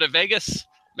 When they go to Vegas,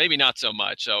 maybe not so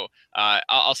much. So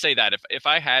I'll say that if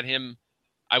I had him,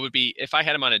 if I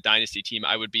had him on a dynasty team,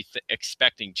 I would be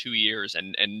expecting 2 years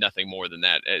and nothing more than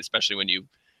that, especially when you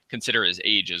consider his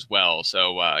age as well.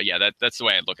 So that's the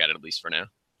way I look at it, at least for now.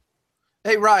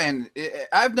 Hey, Ryan,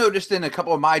 I've noticed in a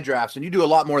couple of my drafts, and you do a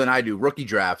lot more than I do, rookie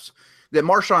drafts, that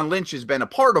Marshawn Lynch has been a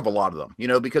part of a lot of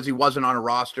them, because he wasn't on a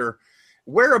roster.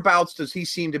 Whereabouts does he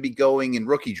seem to be going in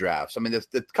rookie drafts? I mean,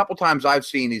 the couple times I've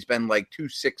seen, he's been like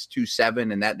 2.6,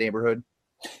 2.7 in that neighborhood.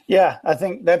 Yeah, I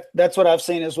think that's what I've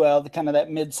seen as well, the kind of that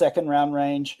mid-second round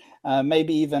range,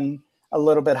 maybe even a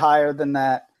little bit higher than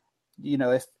that.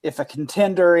 If a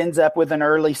contender ends up with an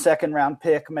early second round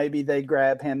pick, maybe they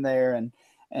grab him there and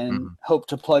hope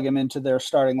to plug him into their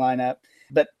starting lineup.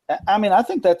 But I mean, I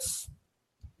think that's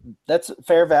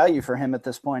fair value for him at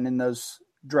this point in those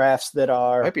drafts that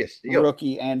are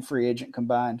rookie and free agent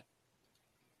combined.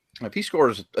 If he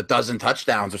scores a dozen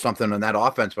touchdowns or something on that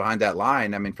offense behind that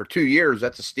line, I mean, for 2 years,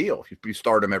 that's a steal. If you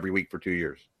start him every week for 2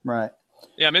 years. Right.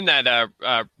 Yeah, I'm in that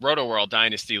Roto World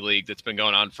Dynasty League that's been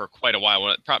going on for quite a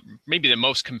while. Maybe the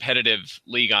most competitive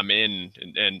league I'm in,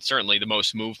 and certainly the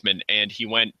most movement. And he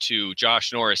went to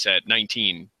Josh Norris at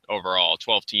 19 overall,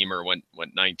 12-teamer, went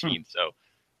 19. So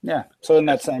yeah, so in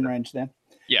that same range then.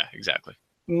 Yeah, exactly.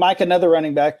 Mike, another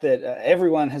running back that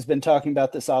everyone has been talking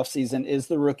about this offseason is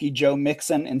the rookie Joe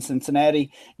Mixon in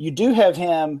Cincinnati. You do have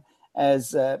him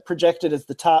as projected as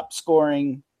the top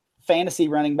scoring fantasy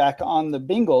running back on the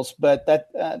Bengals, but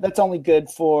that's only good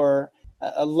for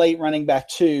a late running back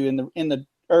too in the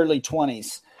early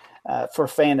 20s for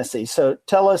fantasy. So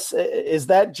tell us, is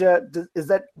that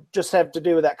just have to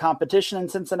do with that competition in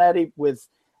Cincinnati with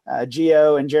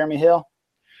Gio and Jeremy Hill?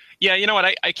 Yeah, you know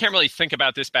what? I can't really think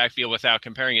about this backfield without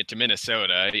comparing it to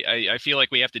Minnesota. I feel like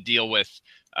we have to deal with,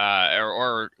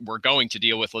 or we're going to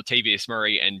deal with Latavius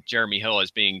Murray and Jeremy Hill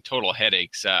as being total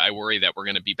headaches. I worry that we're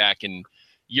going to be back in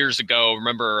years ago.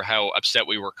 Remember how upset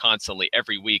we were constantly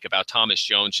every week about Thomas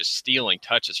Jones just stealing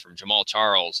touches from Jamal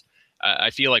Charles.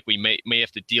 I feel like we may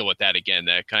have to deal with that again,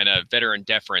 that kind of veteran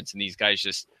deference. And these guys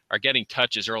just are getting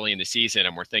touches early in the season,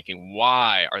 and we're thinking,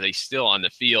 why are they still on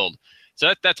the field?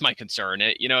 So that's my concern.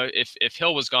 If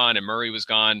Hill was gone and Murray was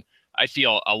gone, I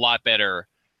feel a lot better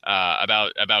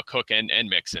about Cook and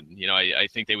Mixon. I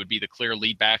think they would be the clear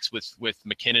lead backs with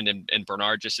McKinnon and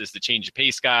Bernard just as the change of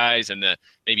pace guys and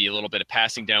maybe a little bit of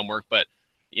passing down work. But,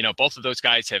 both of those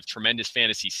guys have tremendous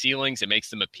fantasy ceilings. It makes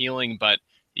them appealing, but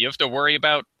you have to worry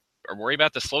about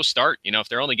the slow start. If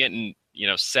they're only getting,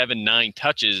 7-9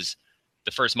 touches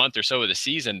the first month or so of the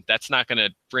season, that's not going to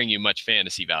bring you much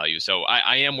fantasy value. So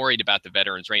I am worried about the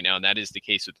veterans right now, and that is the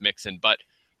case with Mixon. But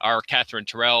our Catherine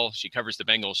Terrell, she covers the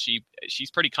Bengals. She's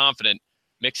pretty confident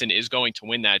Mixon is going to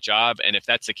win that job. And if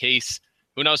that's the case,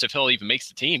 who knows if he'll even makes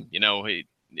the team?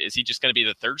 Is he just going to be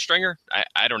the third stringer?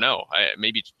 I don't know.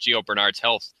 Maybe Gio Bernard's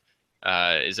health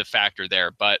is a factor there.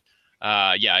 But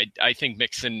I think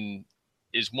Mixon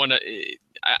is one.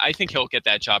 I think he'll get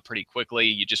that job pretty quickly.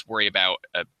 You just worry about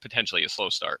potentially a slow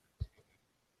start.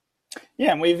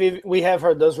 Yeah, and we have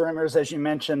heard those rumors, as you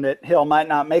mentioned, that Hill might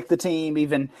not make the team.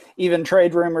 Even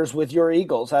trade rumors with your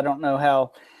Eagles. I don't know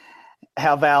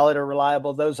how valid or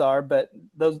reliable those are, but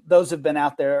those have been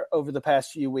out there over the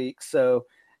past few weeks. So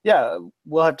yeah,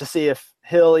 we'll have to see if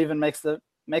Hill even makes the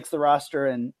roster,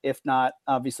 and if not,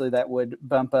 obviously that would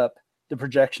bump up the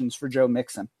projections for Joe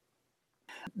Mixon.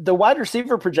 The wide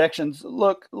receiver projections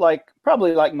look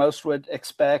probably like most would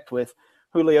expect, with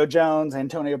Julio Jones,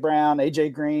 Antonio Brown,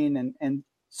 AJ Green, and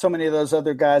so many of those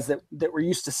other guys that we're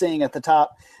used to seeing at the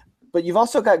top. But you've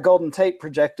also got Golden Tate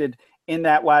projected in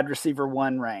that wide receiver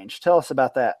 1 range. Tell us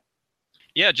about that.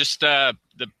 Yeah, just the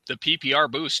PPR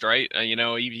boost, right?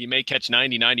 He may catch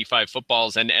 90, 95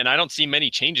 footballs, and I don't see many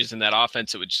changes in that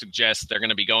offense that would suggest they're going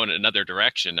to be going in another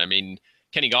direction. I mean,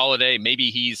 Kenny Golladay, maybe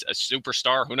he's a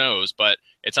superstar, who knows, but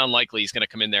it's unlikely he's going to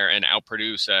come in there and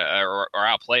outproduce or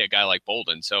outplay a guy like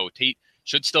Bolden. So Tate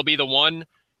should still be the one.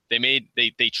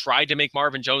 They tried to make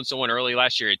Marvin Jones the one early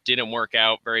last year. It didn't work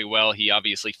out very well. He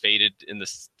obviously faded in the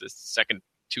second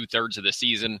 2/3 of the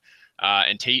season,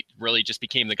 and Tate really just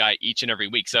became the guy each and every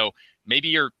week. So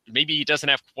maybe he doesn't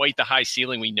have quite the high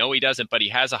ceiling. We know he doesn't, but he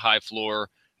has a high floor.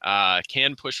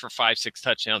 Can push for 5-6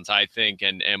 touchdowns, I think,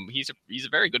 and he's a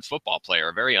very good football player,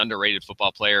 a very underrated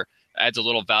football player. Adds a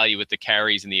little value with the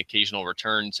carries and the occasional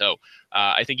return. So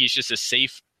I think he's just a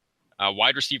safe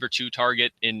wide receiver 2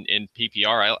 target in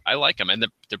PPR. I like him, and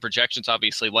the projections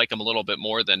obviously like him a little bit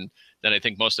more than I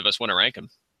think most of us want to rank him.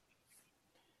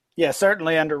 Yeah,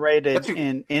 certainly underrated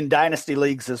in dynasty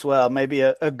leagues as well. Maybe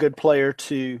a good player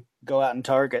to go out and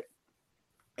target.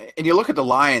 And you look at the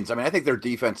Lions, I mean, I think their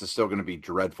defense is still going to be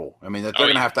dreadful. I mean, they're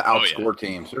going to have to outscore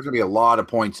teams. There's going to be a lot of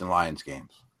points in Lions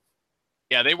games.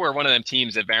 Yeah, they were one of them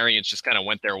teams that variance just kind of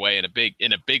went their way in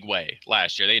a big way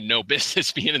last year. They had no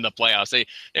business being in the playoffs. They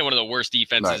had one of the worst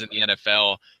defenses in the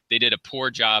NFL. They did a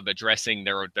poor job addressing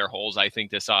their holes, I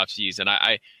think, this offseason.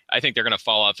 I think they're going to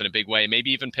fall off in a big way,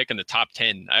 maybe even pick in the top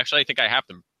 10. Actually, I think I have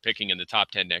them picking in the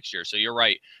top 10 next year. So you're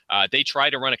right. They try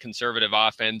to run a conservative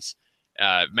offense.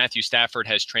 Matthew Stafford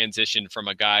has transitioned from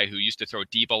a guy who used to throw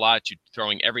deep a lot to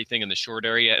throwing everything in the short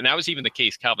area. And that was even the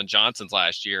case Calvin Johnson's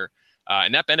last year.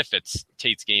 And that benefits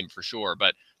Tate's game for sure.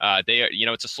 But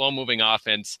it's a slow moving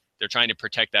offense. They're trying to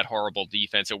protect that horrible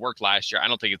defense. It worked last year. I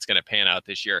don't think it's going to pan out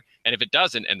this year. And if it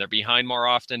doesn't, and they're behind more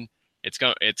often, it's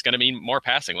going to mean more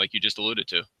passing, like you just alluded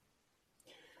to.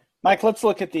 Mike, let's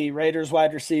look at the Raiders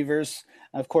wide receivers.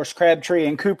 Of course, Crabtree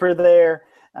and Cooper there.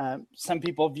 Some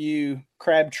people view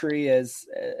Crabtree as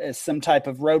some type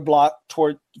of roadblock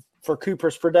for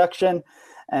Cooper's production,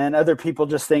 and other people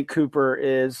just think Cooper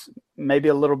is maybe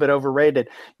a little bit overrated.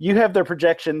 You have their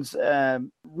projections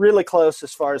really close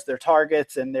as far as their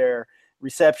targets and their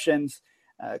receptions.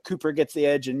 Cooper gets the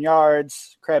edge in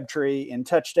yards, Crabtree in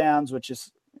touchdowns, which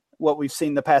is what we've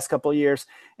seen the past couple of years,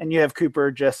 and you have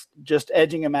Cooper just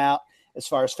edging him out as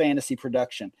far as fantasy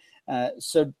production.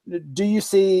 So do you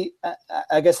see,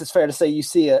 I guess it's fair to say you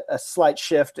see a slight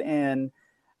shift in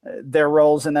their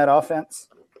roles in that offense?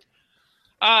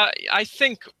 I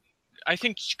think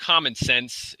common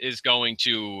sense is going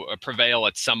to prevail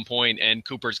at some point, and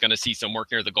Cooper's going to see some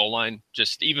work near the goal line,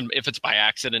 just even if it's by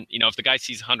accident. If the guy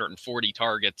sees 140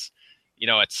 targets,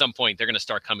 at some point they're going to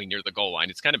start coming near the goal line.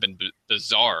 It's kind of been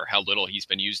bizarre how little he's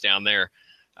been used down there.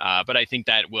 But I think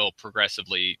that will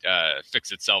progressively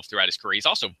fix itself throughout his career. He's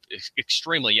also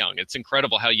extremely young. It's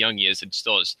incredible how young he is, and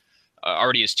still is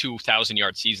already has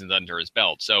 2,000-yard seasons under his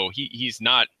belt. So he's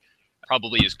not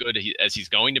probably as good as he's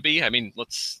going to be. I mean,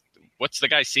 what's the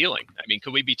guy's ceiling? I mean,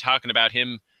 could we be talking about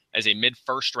him as a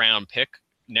mid-first round pick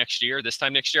this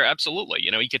time next year? Absolutely.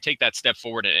 He could take that step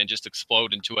forward and just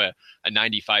explode into a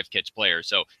 95 catch player.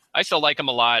 So I still like him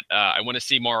a lot. I want to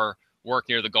see more work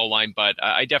near the goal line, but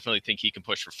I definitely think he can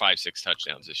push for 5-6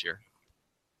 touchdowns this year.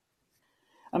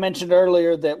 I mentioned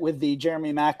earlier that with the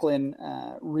Jeremy Maclin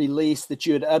release that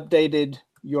you had updated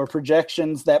your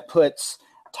projections. That puts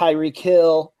Tyreek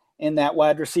Hill in that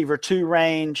wide receiver 2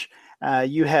 range.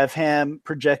 You have him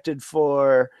projected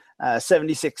for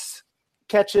 76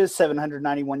 catches,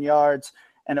 791 yards,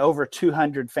 and over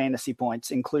 200 fantasy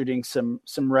points, including some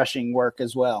rushing work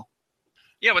as well.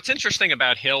 Yeah, what's interesting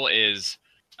about Hill is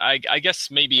I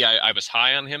guess maybe I was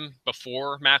high on him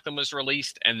before Maclin was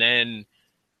released, and then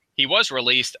he was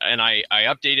released, and I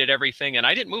updated everything, and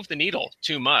I didn't move the needle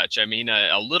too much. I mean,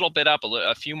 a little bit up,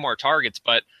 a few more targets,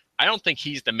 but I don't think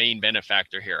he's the main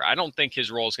benefactor here. I don't think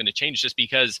his role is going to change just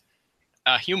because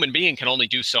a human being can only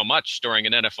do so much during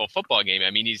an NFL football game.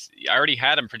 I mean, I already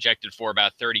had him projected for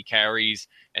about 30 carries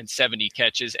and 70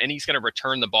 catches, and he's going to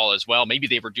return the ball as well. Maybe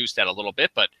they've reduced that a little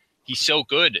bit, but he's so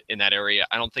good in that area,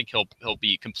 I don't think he'll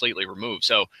be completely removed.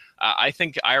 So I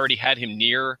think I already had him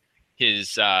near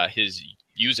his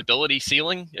usability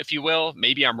ceiling, if you will.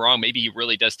 Maybe I'm wrong. Maybe he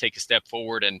really does take a step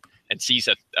forward and sees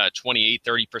a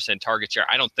 28-30% target share.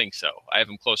 I don't think so. I have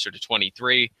him closer to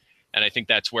 23. And I think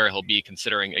that's where he'll be,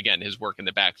 considering, again, his work in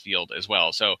the backfield as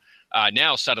well. So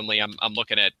now suddenly I'm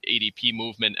looking at ADP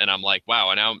movement, and I'm like,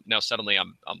 wow. And now suddenly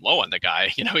I'm low on the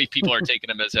guy. People are taking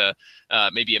him as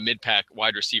maybe a mid-pack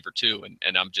wide receiver too,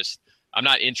 and I'm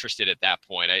not interested at that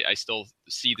point. I still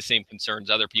see the same concerns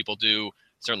other people do.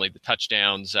 Certainly the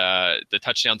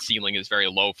touchdown ceiling is very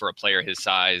low for a player his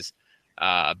size.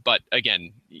 But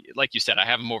again, like you said, I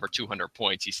have him over 200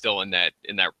 points. He's still in that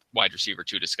wide receiver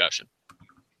 2 discussion.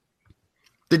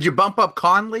 Did you bump up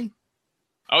Conley?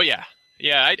 Oh yeah,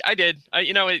 I did.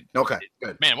 Okay,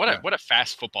 good. Man, what a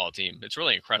fast football team! It's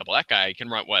really incredible. That guy can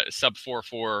run sub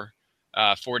 4.4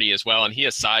 40 as well, and he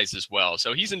has size as well.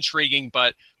 So he's intriguing,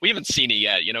 but we haven't seen it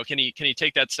yet. Can he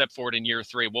take that step forward in year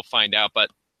 3? We'll find out. But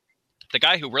the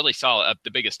guy who really saw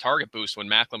the biggest target boost when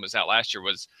Macklin was out last year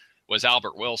was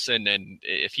Albert Wilson. And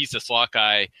if he's the slot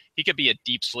guy, he could be a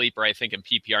deep sleeper, I think, in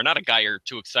PPR. Not a guy you're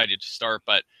too excited to start,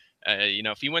 but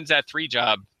if he wins that 3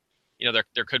 job,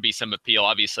 there could be some appeal.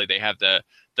 Obviously, they have the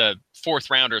 4th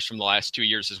rounders from the last 2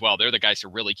 years as well. They're the guys to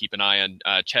really keep an eye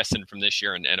on. Chesson from this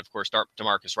year, and of course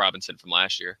Demarcus Robinson from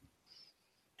last year.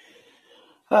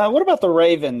 What about the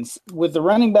Ravens? With the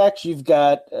running backs, you've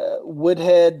got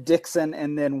Woodhead, Dixon,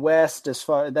 and then West.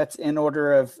 That's in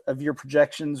order of your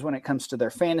projections when it comes to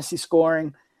their fantasy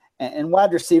scoring. And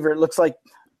wide receiver, it looks like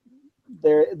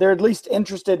they're at least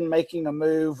interested in making a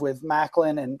move with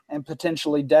Macklin and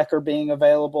potentially Decker being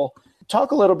available.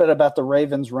 Talk a little bit about the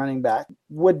Ravens running back.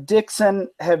 Would Dixon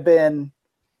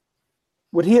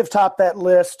would he have topped that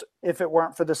list if it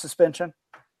weren't for the suspension?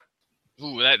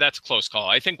 Ooh, that's a close call.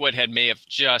 I think Woodhead may have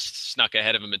just snuck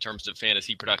ahead of him in terms of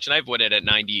fantasy production. I have Woodhead at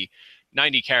 90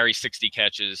 carries, 60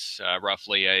 catches,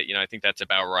 roughly. I think that's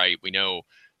about right. We know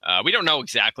we don't know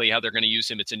exactly how they're going to use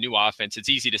him. It's a new offense. It's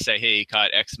easy to say, hey, he caught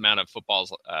X amount of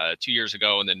footballs 2 years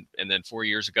ago and then 4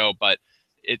 years ago, but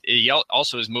he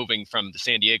also is moving from the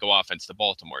San Diego offense to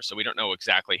Baltimore, so we don't know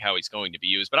exactly how he's going to be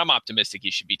used. But I'm optimistic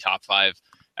he should be top 5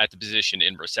 at the position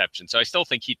in reception. So I still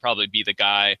think he'd probably be the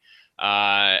guy.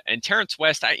 And Terrence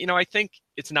West, I think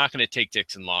it's not going to take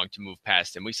Dixon long to move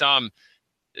past him. We saw him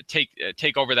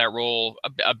take over that role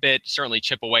a bit, certainly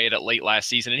chip away at it late last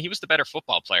season, and he was the better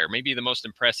football player, maybe the most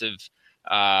impressive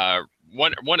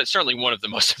certainly one of the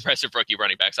most impressive rookie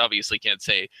running backs. Obviously can't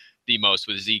say the most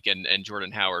with Zeke and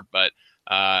Jordan Howard, but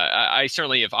I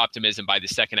certainly have optimism by the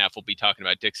second half. We'll be talking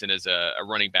about Dixon as a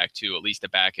running back too, at least a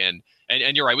back end.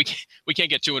 And you're right, we can't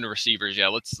get too into receivers yet.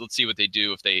 Let's see what they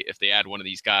do if they add one of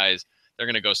these guys. They're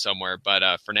going to go somewhere.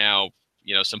 But for now,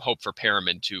 some hope for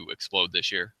Perriman to explode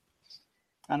this year.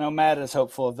 I know Matt is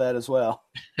hopeful of that as well.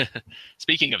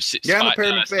 Speaking of I'm a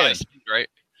Perriman fan, right?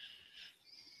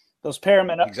 Those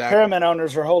Perriman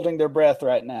owners are holding their breath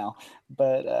right now.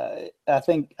 But I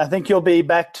think you'll be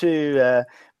back to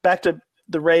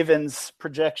the Ravens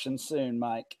projection soon,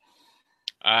 Mike.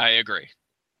 I agree.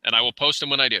 And I will post them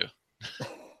when I do.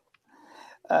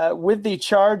 With the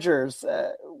Chargers,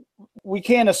 we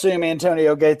can't assume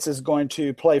Antonio Gates is going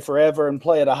to play forever and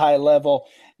play at a high level.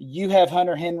 You have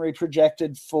Hunter Henry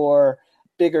projected for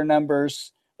bigger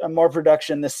numbers, more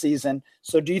production this season.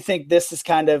 So do you think this is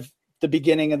kind of the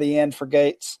beginning of the end for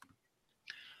Gates?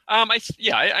 I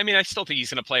still think he's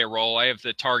going to play a role. I have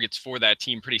the targets for that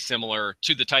team pretty similar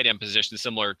to the tight end position,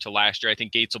 similar to last year. I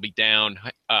think Gates will be down.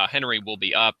 Henry will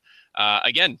be up.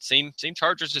 Again, same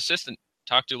Chargers assistant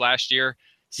talked to last year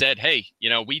said, hey,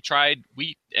 we tried,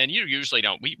 and you usually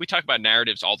don't. We talk about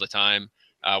narratives all the time,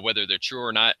 whether they're true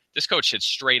or not. This coach said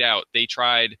straight out, they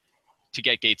tried to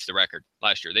get Gates the record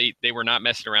last year. They were not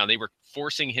messing around. They were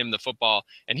forcing him the football.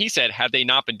 And he said, had they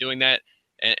not been doing that,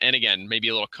 and again, maybe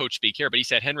a little coach speak here, but he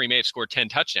said Henry may have scored 10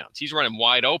 touchdowns. He's running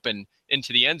wide open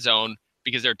into the end zone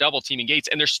because they're double teaming Gates,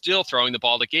 and they're still throwing the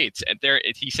ball to Gates. And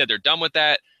he said they're done with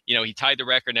that. He tied the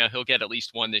record. Now he'll get at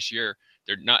least one this year.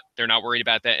 They're not worried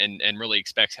about that, and really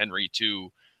expects Henry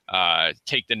to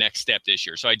take the next step this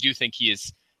year. So I do think he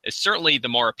is certainly the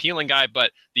more appealing guy. But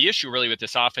the issue really with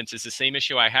this offense is the same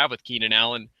issue I have with Keenan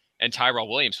Allen and Tyrell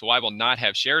Williams, who I will not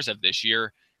have shares of this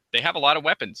year. They have a lot of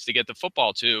weapons to get the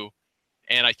football to.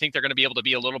 And I think they're going to be able to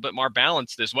be a little bit more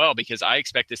balanced as well, because I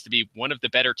expect this to be one of the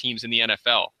better teams in the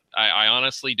NFL. I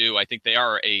honestly do. I think they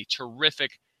are a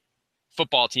terrific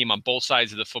football team on both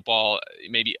sides of the football,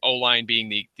 maybe O-line being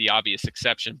the obvious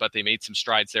exception, but they made some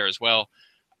strides there as well.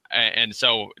 And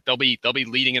so they'll be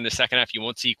leading in the second half. You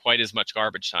won't see quite as much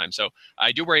garbage time. So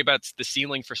I do worry about the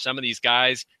ceiling for some of these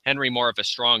guys. Henry more of a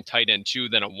strong tight end 2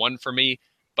 than a 1 for me.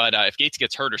 But if Gates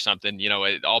gets hurt or something,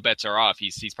 all bets are off.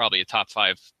 He's probably a top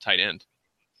 5 tight end.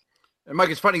 And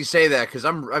Mike, it's funny you say that because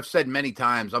I've said many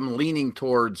times I'm leaning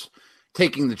towards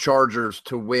taking the Chargers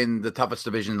to win the toughest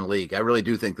division in the league. I really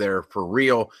do think they're for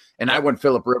real. And I went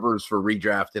Phillip Rivers for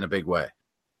redraft in a big way.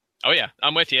 Oh, yeah,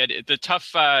 I'm with you. The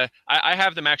tough I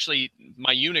have them actually,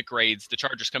 my unit grades, the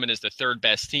Chargers come in as the 3rd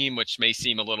best team, which may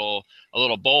seem a little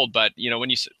bold. But, when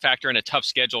you factor in a tough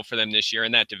schedule for them this year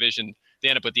in that division, they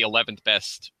end up with the 11th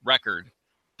best record.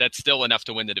 That's still enough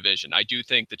to win the division. I do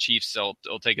think the Chiefs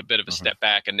will take a bit of a step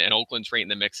back, and Oakland's right in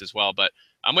the mix as well. But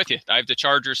I'm with you. I have the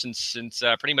Chargers since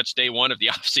pretty much day one of the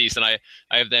offseason. I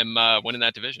have them winning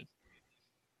that division.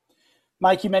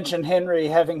 Mike, you mentioned Henry,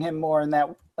 having him more in that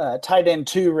tight end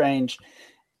 2 range.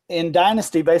 in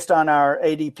Dynasty, based on our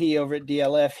ADP over at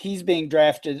DLF, he's being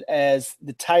drafted as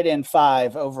the tight end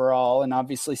 5 overall, and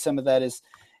obviously some of that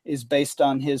is based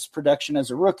on his production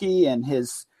as a rookie and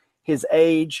his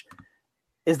age.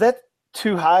 Is that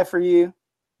too high for you?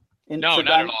 No, not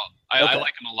at all. I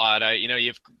like him a lot. You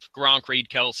have Gronk, Reed,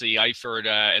 Kelsey, Eifert,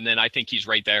 and then I think he's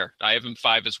right there. I have him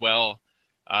 5 as well,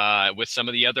 with some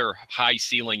of the other high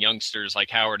ceiling youngsters like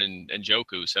Howard and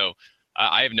Njoku. So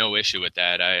I have no issue with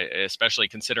that, especially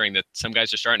considering that some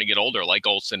guys are starting to get older, like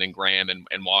Olsen and Graham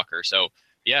and Walker. So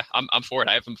yeah, I'm for it.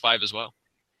 I have him 5 as well.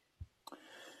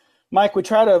 Mike, we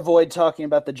try to avoid talking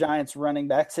about the Giants running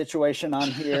back situation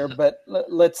on here, but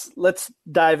let's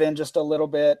dive in just a little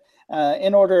bit.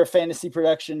 In order of fantasy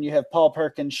production, you have Paul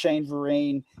Perkins, Shane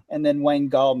Vereen, and then Wayne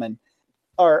Gallman.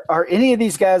 Are any of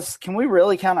these guys, can we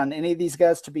really count on any of these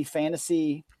guys to be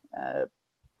fantasy?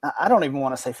 I don't even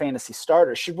want to say fantasy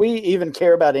starters. Should we even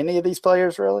care about any of these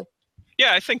players, really?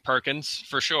 Yeah, I think Perkins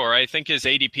for sure. I think his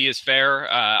ADP is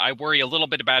fair. I worry a little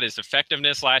bit about his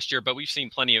effectiveness last year, but we've seen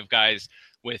plenty of guys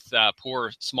with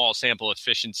poor small sample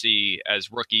efficiency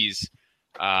as rookies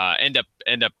end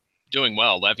up doing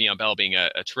well. Le'Veon Bell being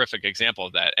a terrific example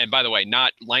of that. And by the way,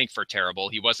 not Langford terrible.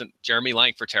 He wasn't Jeremy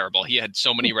Langford terrible. He had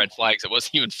so many red flags. It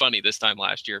wasn't even funny this time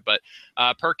last year. But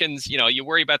Perkins, you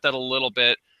worry about that a little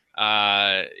bit.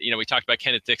 We talked about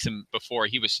Kenneth Dixon before.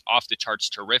 He was off the charts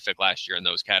terrific last year in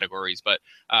those categories. But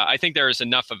I think there is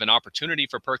enough of an opportunity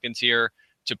for Perkins here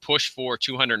to push for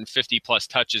 250 plus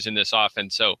touches in this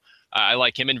offense. So I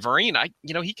like him. And Vereen,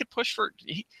 he could push for,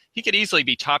 he could easily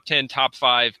be top 10, top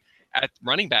 5 at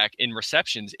running back in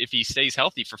receptions if he stays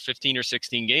healthy for 15 or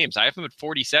 16 games. I have him at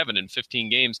 47 in 15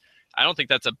 games. I don't think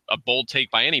that's a bold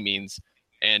take by any means.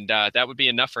 And that would be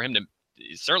enough for him to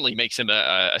certainly makes him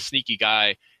a sneaky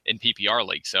guy in PPR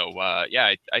league. So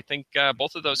I think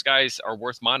both of those guys are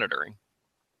worth monitoring.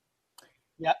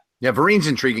 Yeah. Yeah. Vereen's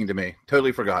intriguing to me.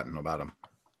 Totally forgotten about him.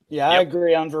 Yeah, I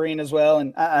agree on Vereen as well.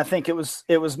 And I think it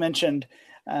was mentioned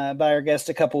by our guest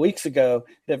a couple weeks ago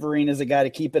that Vereen is a guy to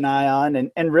keep an eye on.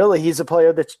 And really, he's a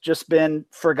player that's just been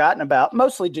forgotten about,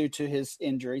 mostly due to his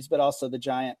injuries, but also the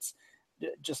Giants'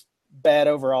 just bad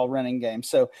overall running game.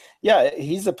 So, yeah,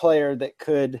 he's a player that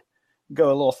could go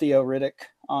a little Theo Riddick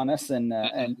on us and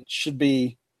should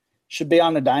be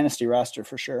on the dynasty roster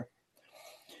for sure.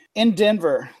 In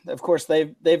Denver, of course,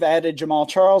 they've added Jamal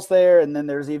Charles there, and then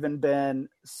there's even been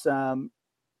some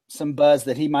buzz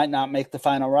that he might not make the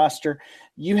final roster.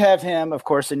 You have him, of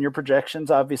course, in your projections,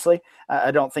 obviously.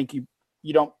 I don't think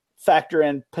you don't factor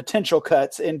in potential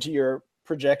cuts into your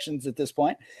projections at this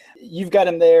point. You've got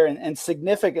him there and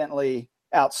significantly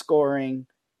outscoring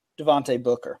Devontae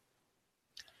Booker.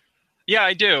 Yeah,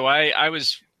 I do.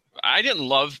 I didn't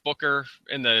love Booker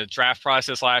in the draft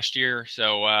process last year,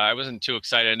 so I wasn't too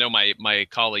excited. I know my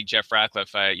colleague Jeff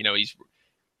Ratcliffe,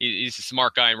 he's a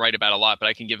smart guy and right about a lot, but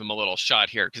I can give him a little shot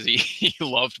here because he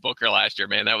loved Booker last year,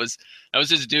 man. That was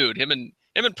his dude. Him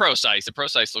and Procise. The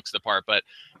Procise looks the part, but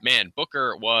man,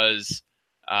 Booker was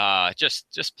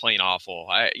just plain awful.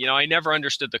 I never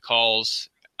understood the calls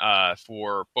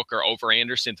for Booker over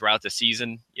Anderson throughout the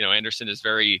season. Anderson is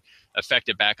very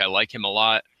effective back. I like him a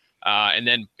lot. And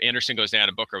then Anderson goes down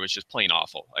and Booker was just plain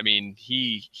awful. I mean,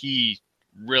 he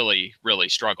really, really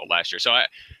struggled last year. So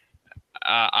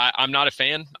I'm not a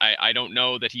fan. I don't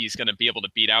know that he's going to be able to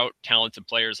beat out talented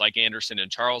players like Anderson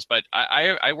and Charles, but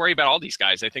I worry about all these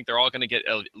guys. I think they're all going to get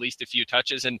at least a few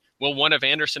touches. And will one of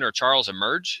Anderson or Charles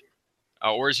emerge?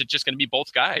 Or is it just going to be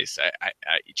both guys?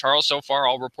 Charles, so far,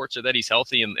 all reports are that he's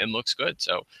healthy and looks good.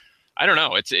 So I don't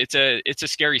know. It's a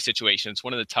scary situation. It's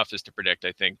one of the toughest to predict,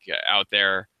 I think, out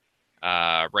there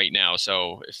right now.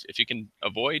 So if you can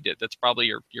avoid it, that's probably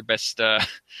your best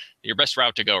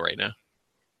route to go right now.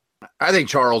 I think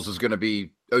Charles is going to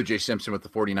be O.J. Simpson with the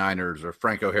 49ers or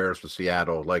Franco Harris with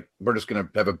Seattle. Like, we're just going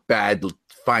to have a bad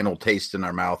final taste in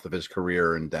our mouth of his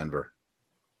career in Denver.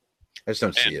 I just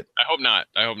don't see it. I hope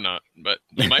not. But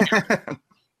you might be right.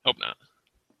 Hope not.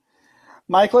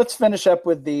 Mike, let's finish up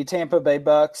with the Tampa Bay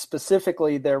Bucks,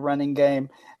 specifically their running game.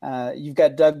 You've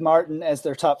got Doug Martin as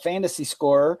their top fantasy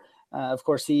scorer. Of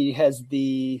course, he has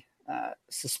the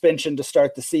suspension to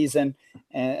start the season.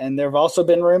 And there have also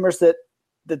been rumors that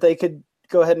they could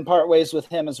go ahead and part ways with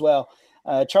him as well.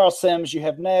 Charles Sims, you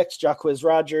have next, Jacquizz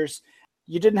Rodgers.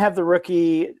 You didn't have the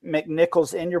rookie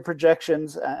McNichols in your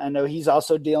projections. I know he's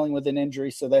also dealing with an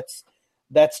injury, so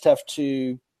that's tough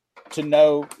to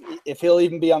know if he'll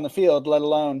even be on the field, let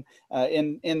alone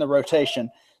in the rotation.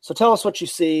 So tell us what you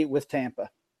see with Tampa.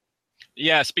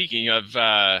 Yeah, speaking of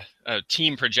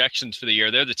team projections for the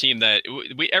year, they're the team that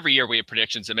we every year we have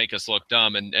predictions that make us look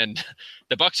dumb, and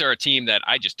the Bucks are a team that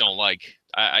I just don't like.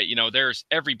 They're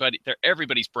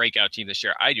everybody's breakout team this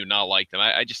year. I do not like them.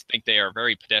 I just think they are a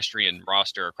very pedestrian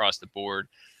roster across the board.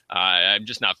 I'm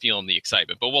just not feeling the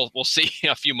excitement, but we'll see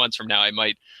a few months from now. I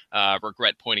might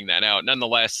regret pointing that out.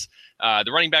 Nonetheless,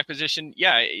 the running back position,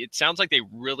 yeah, it sounds like they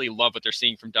really love what they're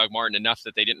seeing from Doug Martin enough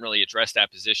that they didn't really address that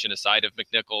position aside of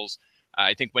McNichols.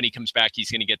 I think when he comes back,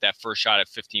 he's going to get that first shot at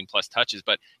 15 plus touches,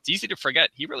 but it's easy to forget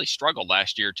he really struggled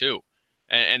last year too.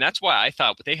 And that's why I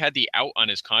thought they had the out on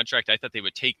his contract. I thought they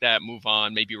would take that, move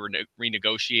on, maybe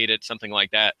renegotiate it, something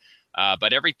like that.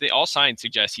 But all signs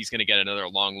suggest he's going to get another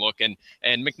long look. And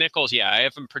McNichols, yeah, I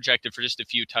have him projected for just a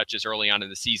few touches early on in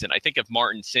the season. I think if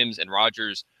Martin, Sims, and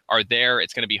Rodgers are there,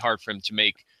 it's going to be hard for him to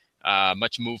make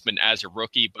much movement as a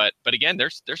rookie. But again,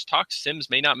 there's talks Sims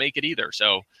may not make it either.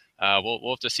 So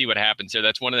we'll have to see what happens there.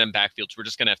 That's one of them backfields we're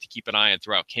just going to have to keep an eye on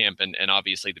throughout camp and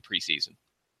obviously the preseason.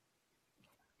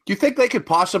 Do you think they could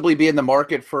possibly be in the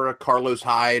market for a Carlos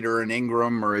Hyde or an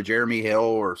Ingram or a Jeremy Hill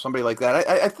or somebody like that?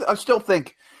 I still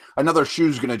think another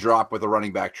shoe's going to drop with a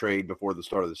running back trade before the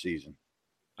start of the season.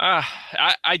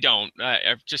 I don't.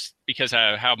 Just because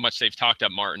of how much they've talked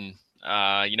up Martin.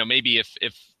 Maybe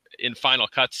if in final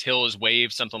cuts Hill is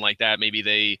waived, something like that, maybe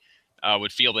they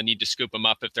would feel the need to scoop him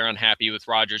up if they're unhappy with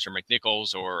Rodgers or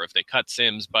McNichols, or if they cut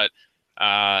Sims. But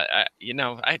I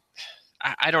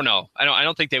don't know. I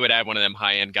don't think they would add one of them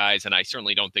high end guys, and I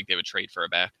certainly don't think they would trade for a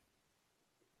back.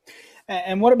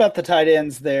 And what about the tight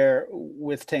ends there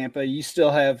with Tampa? You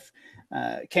still have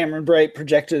Cameron Brate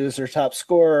projected as their top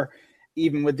scorer,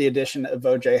 even with the addition of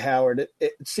O.J. Howard.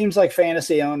 It seems like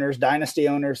fantasy owners, dynasty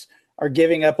owners, are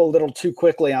giving up a little too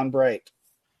quickly on Brate.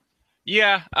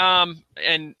 Yeah,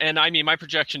 and I mean, my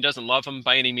projection doesn't love him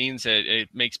by any means. It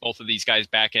makes both of these guys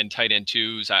back end tight end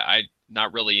twos. I'm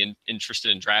not really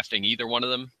interested in drafting either one of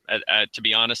them. To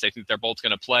be honest, I think they're both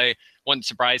going to play. Wouldn't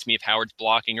surprise me if Howard's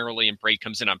blocking early and Brate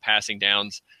comes in on passing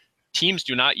downs. Teams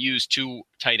do not use two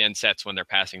tight end sets when they're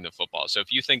passing the football. So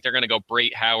if you think they're going to go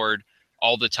Brate Howard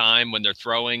all the time when they're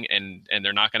throwing, and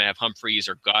they're not going to have Humphreys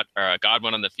or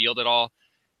Godwin on the field at all,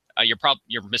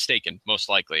 you're mistaken, most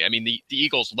likely. I mean, the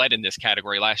Eagles led in this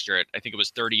category last year. I think it was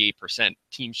 38%.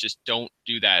 Teams just don't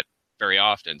do that very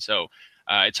often. So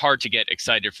it's hard to get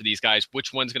excited for these guys.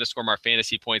 Which one's going to score more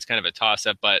fantasy points? Kind of a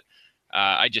toss-up. But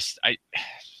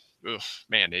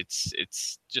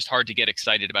it's just hard to get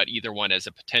excited about either one as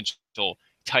a potential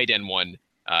tight end one,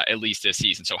 at least this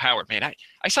season. So Howard, man,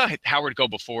 I saw Howard go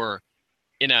before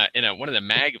in a one of the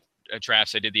mag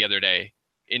drafts I did the other day.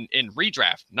 In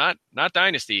redraft, not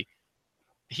dynasty,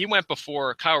 he went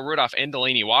before Kyle Rudolph and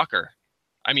Delaney Walker.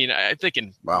 I mean, I'm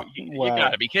thinking, wow, you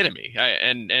got to be kidding me.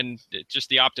 And just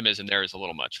the optimism there is a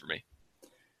little much for me.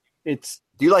 Do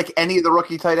you like any of the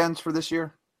rookie tight ends for this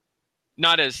year?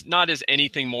 Not as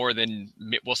anything more than,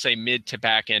 we'll say, mid to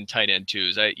back end tight end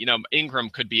twos. Ingram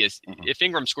could be if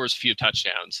Ingram scores a few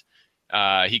touchdowns,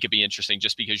 he could be interesting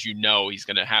just because he's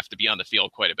going to have to be on the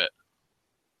field quite a bit.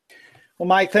 Well,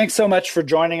 Mike, thanks so much for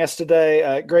joining us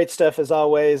today. Great stuff as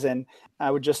always. And I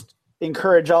would just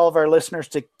encourage all of our listeners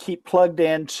to keep plugged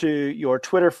into your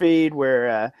Twitter feed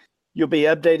where you'll be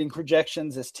updating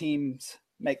projections as teams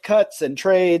make cuts and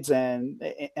trades and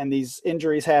these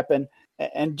injuries happen.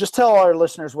 And just tell our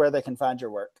listeners where they can find your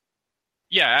work.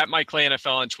 Yeah, at Mike Clay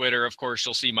NFL on Twitter. Of course,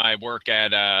 you'll see my work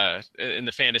at in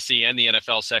the fantasy and the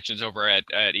NFL sections over at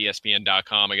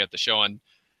ESPN.com. I got the show on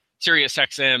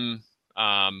SiriusXM,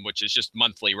 which is just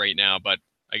monthly right now, but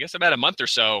I guess about a month or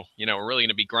so, we're really going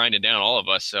to be grinding down, all of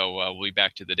us. So we'll be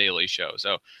back to the daily show.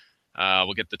 So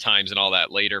we'll get the times and all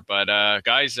that later. But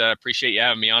guys, appreciate you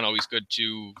having me on. Always good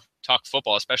to talk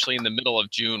football, especially in the middle of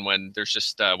June when there's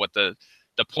just the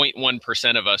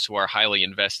 0.1% of us who are highly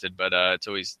invested. But it's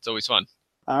always fun.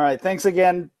 All right. Thanks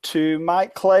again to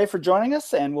Mike Clay for joining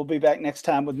us, and we'll be back next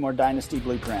time with more Dynasty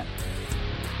Blueprint.